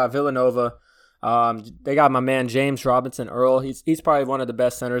 3, we got Villanova. They got my man James Robinson Earl. He's probably one of the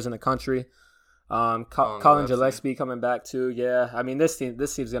best centers in the country. Colin Gillespie coming back too. Yeah, I mean this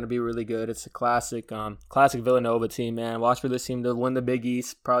team's gonna be really good. It's a classic Villanova team, man. Watch for this team to win the Big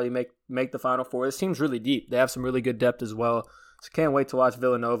East, probably make the Final Four. This team's really deep. They have some really good depth as well. So can't wait to watch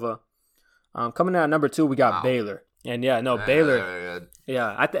Villanova. Coming out at number 2, we got Baylor. And Baylor.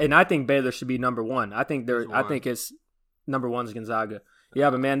 Yeah, I think Baylor should be number 1. I think it's number 1 is Gonzaga. Yeah,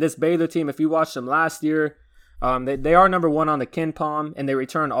 but man, this Baylor team, if you watched them last year. They are number 1 on the KenPom, and they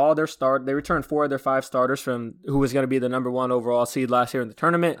returned They returned 4 of their 5 starters from who was going to be the number 1 overall seed last year in the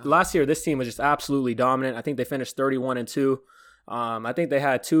tournament. Last year, this team was just absolutely dominant. I think they finished 31-2. I think they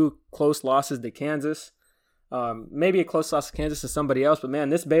had 2 close losses to Kansas. Maybe a close loss to Kansas to somebody else, but man,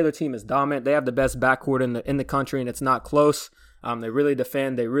 this Baylor team is dominant. They have the best backcourt in the country, and it's not close. They really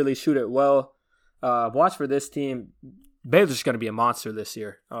defend. They really shoot it well. Watch for this team. Baylor's going to be a monster this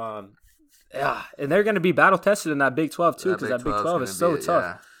year. Yeah, and they're going to be battle tested in that Big 12 too, because that Big 12 is so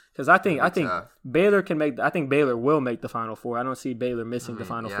tough. Because I think Baylor can make. I think Baylor will make the Final Four. I don't see Baylor missing the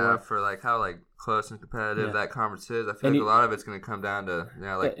Final Four. For like how close and competitive that conference is, I feel like a lot of it's going to come down to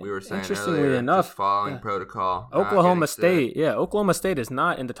we were saying earlier, enough, just following protocol. Oklahoma State is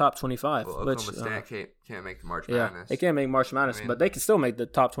not in the top 25. Well, Oklahoma State can't make the March Madness. They can't make March Madness, but they can still make the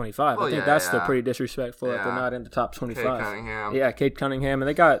top 25. I think that's still pretty disrespectful that they're not in the top 25. Cade Cunningham. Yeah, Cade Cunningham, and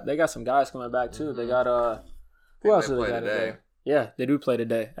they got some guys coming back too. They got who else do they got today? Yeah, they do play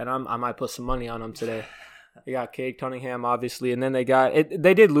today, and I might put some money on them today. They got Cade Cunningham, obviously, and then they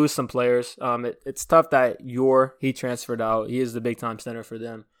did lose some players. It's tough that he transferred out. He is the big-time center for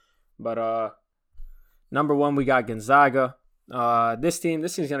them. But number 1, we got Gonzaga. This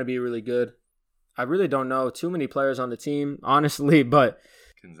team's going to be really good. I really don't know too many players on the team, honestly, but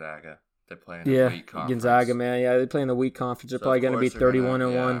Gonzaga. They're playing the weak conference. Gonzaga, man. Yeah, they're playing the weak conference. They're probably going to be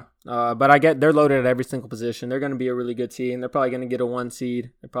 31-1. But they're loaded at every single position. They're going to be a really good team. They're probably going to get a 1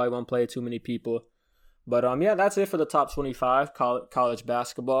 seed. They probably won't play too many people. But yeah, that's it for the top 25 college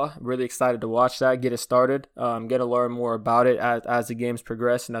basketball. I'm really excited to watch that, get it started, get to learn more about it as the games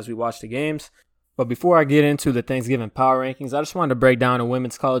progress and as we watch the games. But before I get into the Thanksgiving Power Rankings, I just wanted to break down a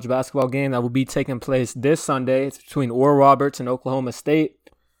women's college basketball game that will be taking place this Sunday. It's between Oral Roberts and Oklahoma State.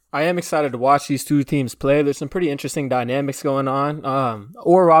 I am excited to watch these two teams play. There's some pretty interesting dynamics going on.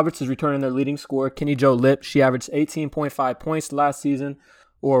 Oral Roberts is returning their leading scorer, Kenny Jo Lipp. She averaged 18.5 points last season.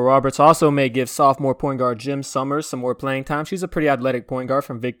 Oral Roberts also may give sophomore point guard Jim Summers some more playing time. She's a pretty athletic point guard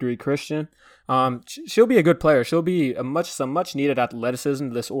from Victory Christian. She'll be a good player. She'll be some much needed athleticism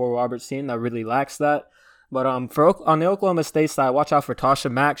to this Oral Roberts team that really lacks that. But on the Oklahoma State side, watch out for Tasha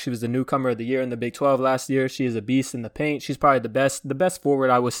Mack. She was the newcomer of the year in the Big 12 last year. She is a beast in the paint. She's probably the best forward,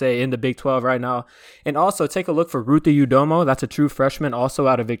 I would say, in the Big 12 right now. And also take a look for Ruthie Udomo. That's a true freshman, also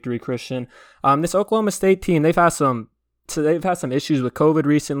out of Victory Christian. This Oklahoma State team, they've had some issues with COVID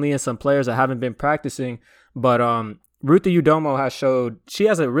recently and some players that haven't been practicing. But Ruthie Udomo she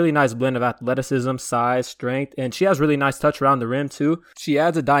has a really nice blend of athleticism, size, strength, and she has really nice touch around the rim too. She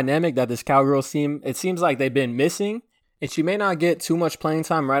adds a dynamic that this Cowgirls team, it seems like they've been missing. And she may not get too much playing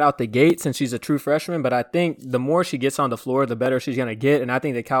time right out the gate since she's a true freshman, but I think the more she gets on the floor, the better she's going to get. And I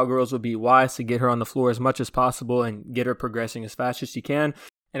think the Cowgirls would be wise to get her on the floor as much as possible and get her progressing as fast as she can.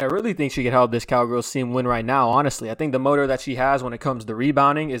 And I really think she could help this Cowgirls team win right now, honestly. I think the motor that she has when it comes to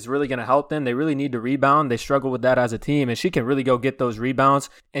rebounding is really going to help them. They really need to rebound. They struggle with that as a team, and she can really go get those rebounds.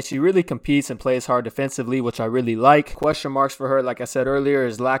 And she really competes and plays hard defensively, which I really like. Question marks for her, like I said earlier,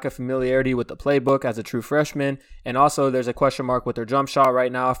 is lack of familiarity with the playbook as a true freshman. And also there's a question mark with her jump shot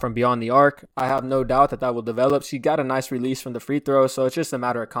right now from beyond the arc. I have no doubt that will develop. She got a nice release from the free throw, so it's just a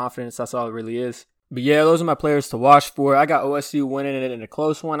matter of confidence. That's all it really is. But yeah, those are my players to watch for. I got OSU winning it in a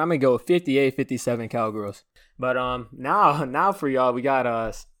close one. I'm going to go 58-57 Cowgirls. But now for y'all, we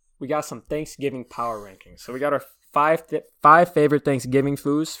got some Thanksgiving power rankings. So we got our five favorite Thanksgiving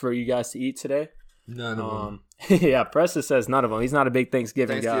foods for you guys to eat today. None of them. Yeah, Preston says none of them. He's not a big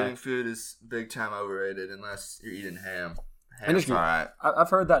Thanksgiving guy. Thanksgiving food is big time overrated unless you're eating ham. Ham's all right. I've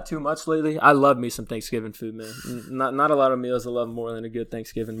heard that too much lately. I love me some Thanksgiving food, man. Not a lot of meals I love more than a good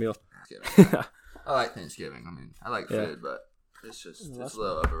Thanksgiving meal. I like Thanksgiving. I mean, I like food, but it's a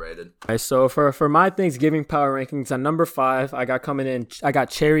little overrated. All right, so for my Thanksgiving power rankings, at number 5, I got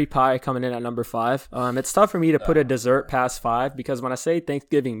cherry pie coming in at number 5. It's tough for me to put a dessert past 5 because when I say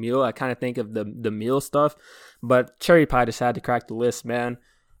Thanksgiving meal, I kind of think of the meal stuff, but cherry pie just had to crack the list, man.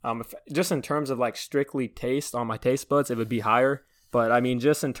 Just in terms of like strictly taste on my taste buds, it would be higher. But I mean,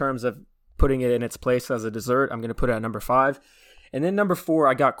 just in terms of putting it in its place as a dessert, I'm going to put it at number 5. And then number 4,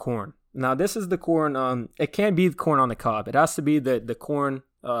 I got corn. Now, this is the corn. It can't be the corn on the cob. It has to be the corn,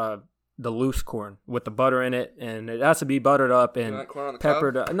 the loose corn with the butter in it, and it has to be buttered up and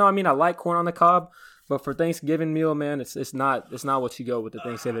peppered. No, I mean I like corn on the cob, but for Thanksgiving meal, man, it's not what you go with the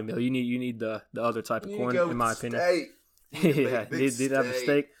Thanksgiving meal. You need the other type of corn, in my opinion. Yeah, need to have a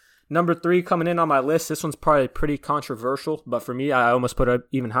steak. Number 3 coming in on my list. This one's probably pretty controversial, but for me, I almost put it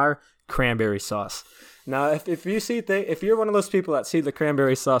even higher. Cranberry sauce. Now, if you're one of those people that see the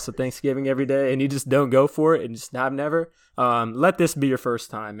cranberry sauce at Thanksgiving every day and you just don't go for it and just have never, let this be your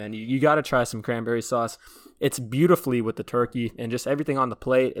first time, man. You got to try some cranberry sauce. It's beautifully with the turkey and just everything on the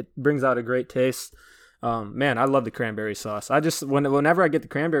plate. It brings out a great taste. Man, I love the cranberry sauce. Whenever I get the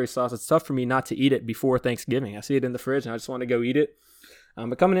cranberry sauce, it's tough for me not to eat it before Thanksgiving. I see it in the fridge and I just want to go eat it.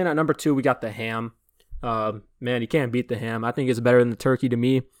 But coming in at number 2, we got the ham. Man, you can't beat the ham. I think it's better than the turkey to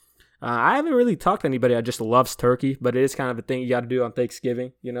me. I haven't really talked to anybody that just loves turkey, but it is kind of a thing you got to do on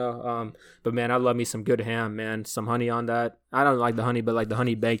Thanksgiving, you know. But man, I love me some good ham, man. Some honey on that. I don't like the honey, but like the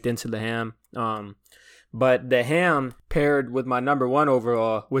honey baked into the ham. But the ham paired with my number 1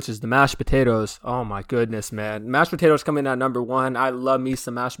 overall, which is the mashed potatoes. Oh my goodness, man. Mashed potatoes coming in at number 1. I love me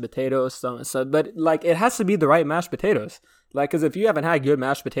some mashed potatoes. But like it has to be the right mashed potatoes. Like, because if you haven't had good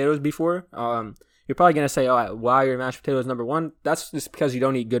mashed potatoes before, you're probably going to say, oh, why are your mashed potatoes number 1? That's just because you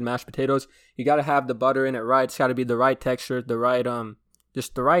don't eat good mashed potatoes. You got to have the butter in it right. It's got to be the right texture, the right,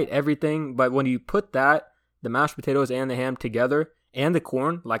 just the right everything. But when you put the mashed potatoes and the ham together and the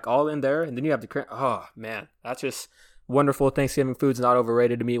corn, like all in there, and then you have oh, man, that's just wonderful. Thanksgiving food's not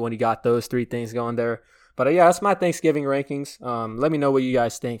overrated to me when you got those 3 things going there. But yeah, that's my Thanksgiving rankings. Let me know what you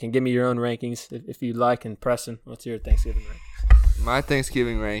guys think and give me your own rankings if you'd like. And Preston, what's your Thanksgiving rankings? My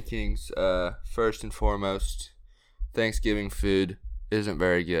Thanksgiving rankings, first and foremost, Thanksgiving food isn't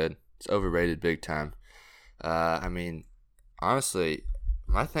very good. It's overrated big time. I mean, honestly,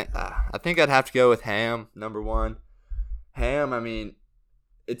 I think I'd have to go with ham, number 1. Ham, I mean,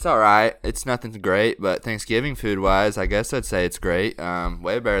 it's all right. It's nothing great, but Thanksgiving food-wise, I guess I'd say it's great.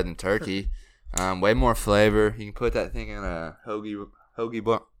 Way better than turkey. Way more flavor. You can put that thing in a hoagie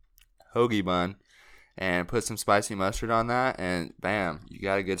bun and put some spicy mustard on that, and bam, you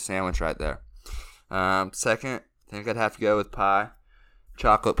got a good sandwich right there. Second, I think I'd have to go with pie.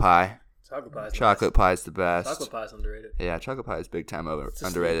 Chocolate pie. Chocolate pie is the best. Chocolate pie is underrated. Yeah, chocolate pie is big time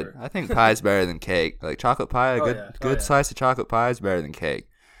underrated. I think pie is better than cake. Like chocolate pie, a good slice of chocolate pie is better than cake.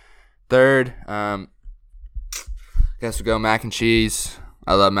 Third, guess we'll go mac and cheese.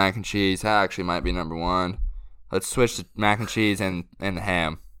 I love mac and cheese. That actually might be number one. Let's switch to mac and cheese and the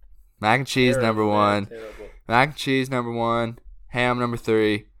ham. Mac and cheese number one. Mac and cheese number one. Ham number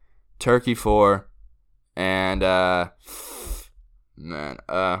 3. Turkey 4. And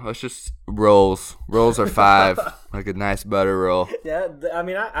let's just rolls. Rolls are 5. Like a nice butter roll. Yeah, I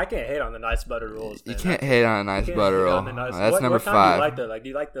mean, I can't hate on the nice butter rolls. You can't hate on a nice butter roll. That's number 5. Do you like that? Like, do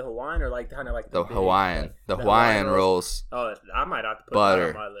you like the Hawaiian or like kind of like the Hawaiian? The Hawaiian rolls. Oh, I might have to put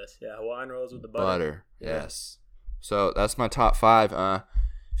butter that on my list. Yeah, Hawaiian rolls with the butter. Butter, yes. So that's my top 5.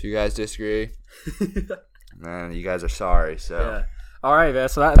 If you guys disagree, man, you guys are sorry. So. Yeah. All right, man.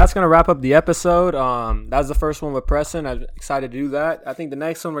 So that's going to wrap up the episode. That was the first one with Preston. I'm excited to do that. I think the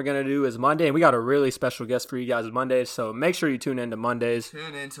next one we're going to do is Monday, and we got a really special guest for you guys Mondays, so make sure you tune into Mondays.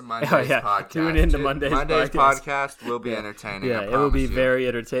 Tune into Monday's podcast. Tune into Monday's podcast will be entertaining. Yeah, it will be very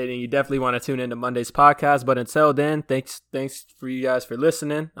entertaining. You definitely want to tune into Monday's podcast, but until then, thanks for you guys for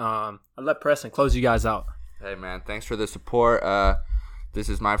listening. I'll let Preston close you guys out. Hey, man, thanks for the support. This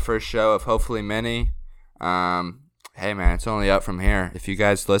is my first show of hopefully many. Hey, man, it's only up from here. If you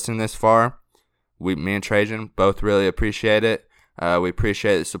guys listen this far, me and Trajan both really appreciate it. We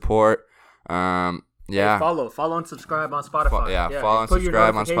appreciate the support. Yeah. Hey, follow and subscribe on Spotify. Follow and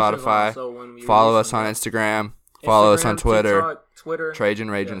subscribe on Spotify. Follow us on Instagram. Follow us on Twitter. TikTok, Trajan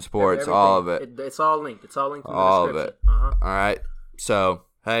Raging Sports, all of it. It's all linked. It's all linked in the all description. All of it. All right. So,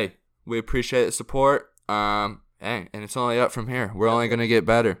 hey, we appreciate the support. Hey, and it's only up from here. We're only going to get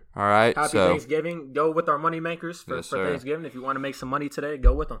better. All right. Happy Thanksgiving. Go with our money makers for Thanksgiving. If you want to make some money today,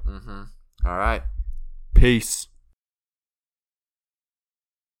 go with them. All right. Peace.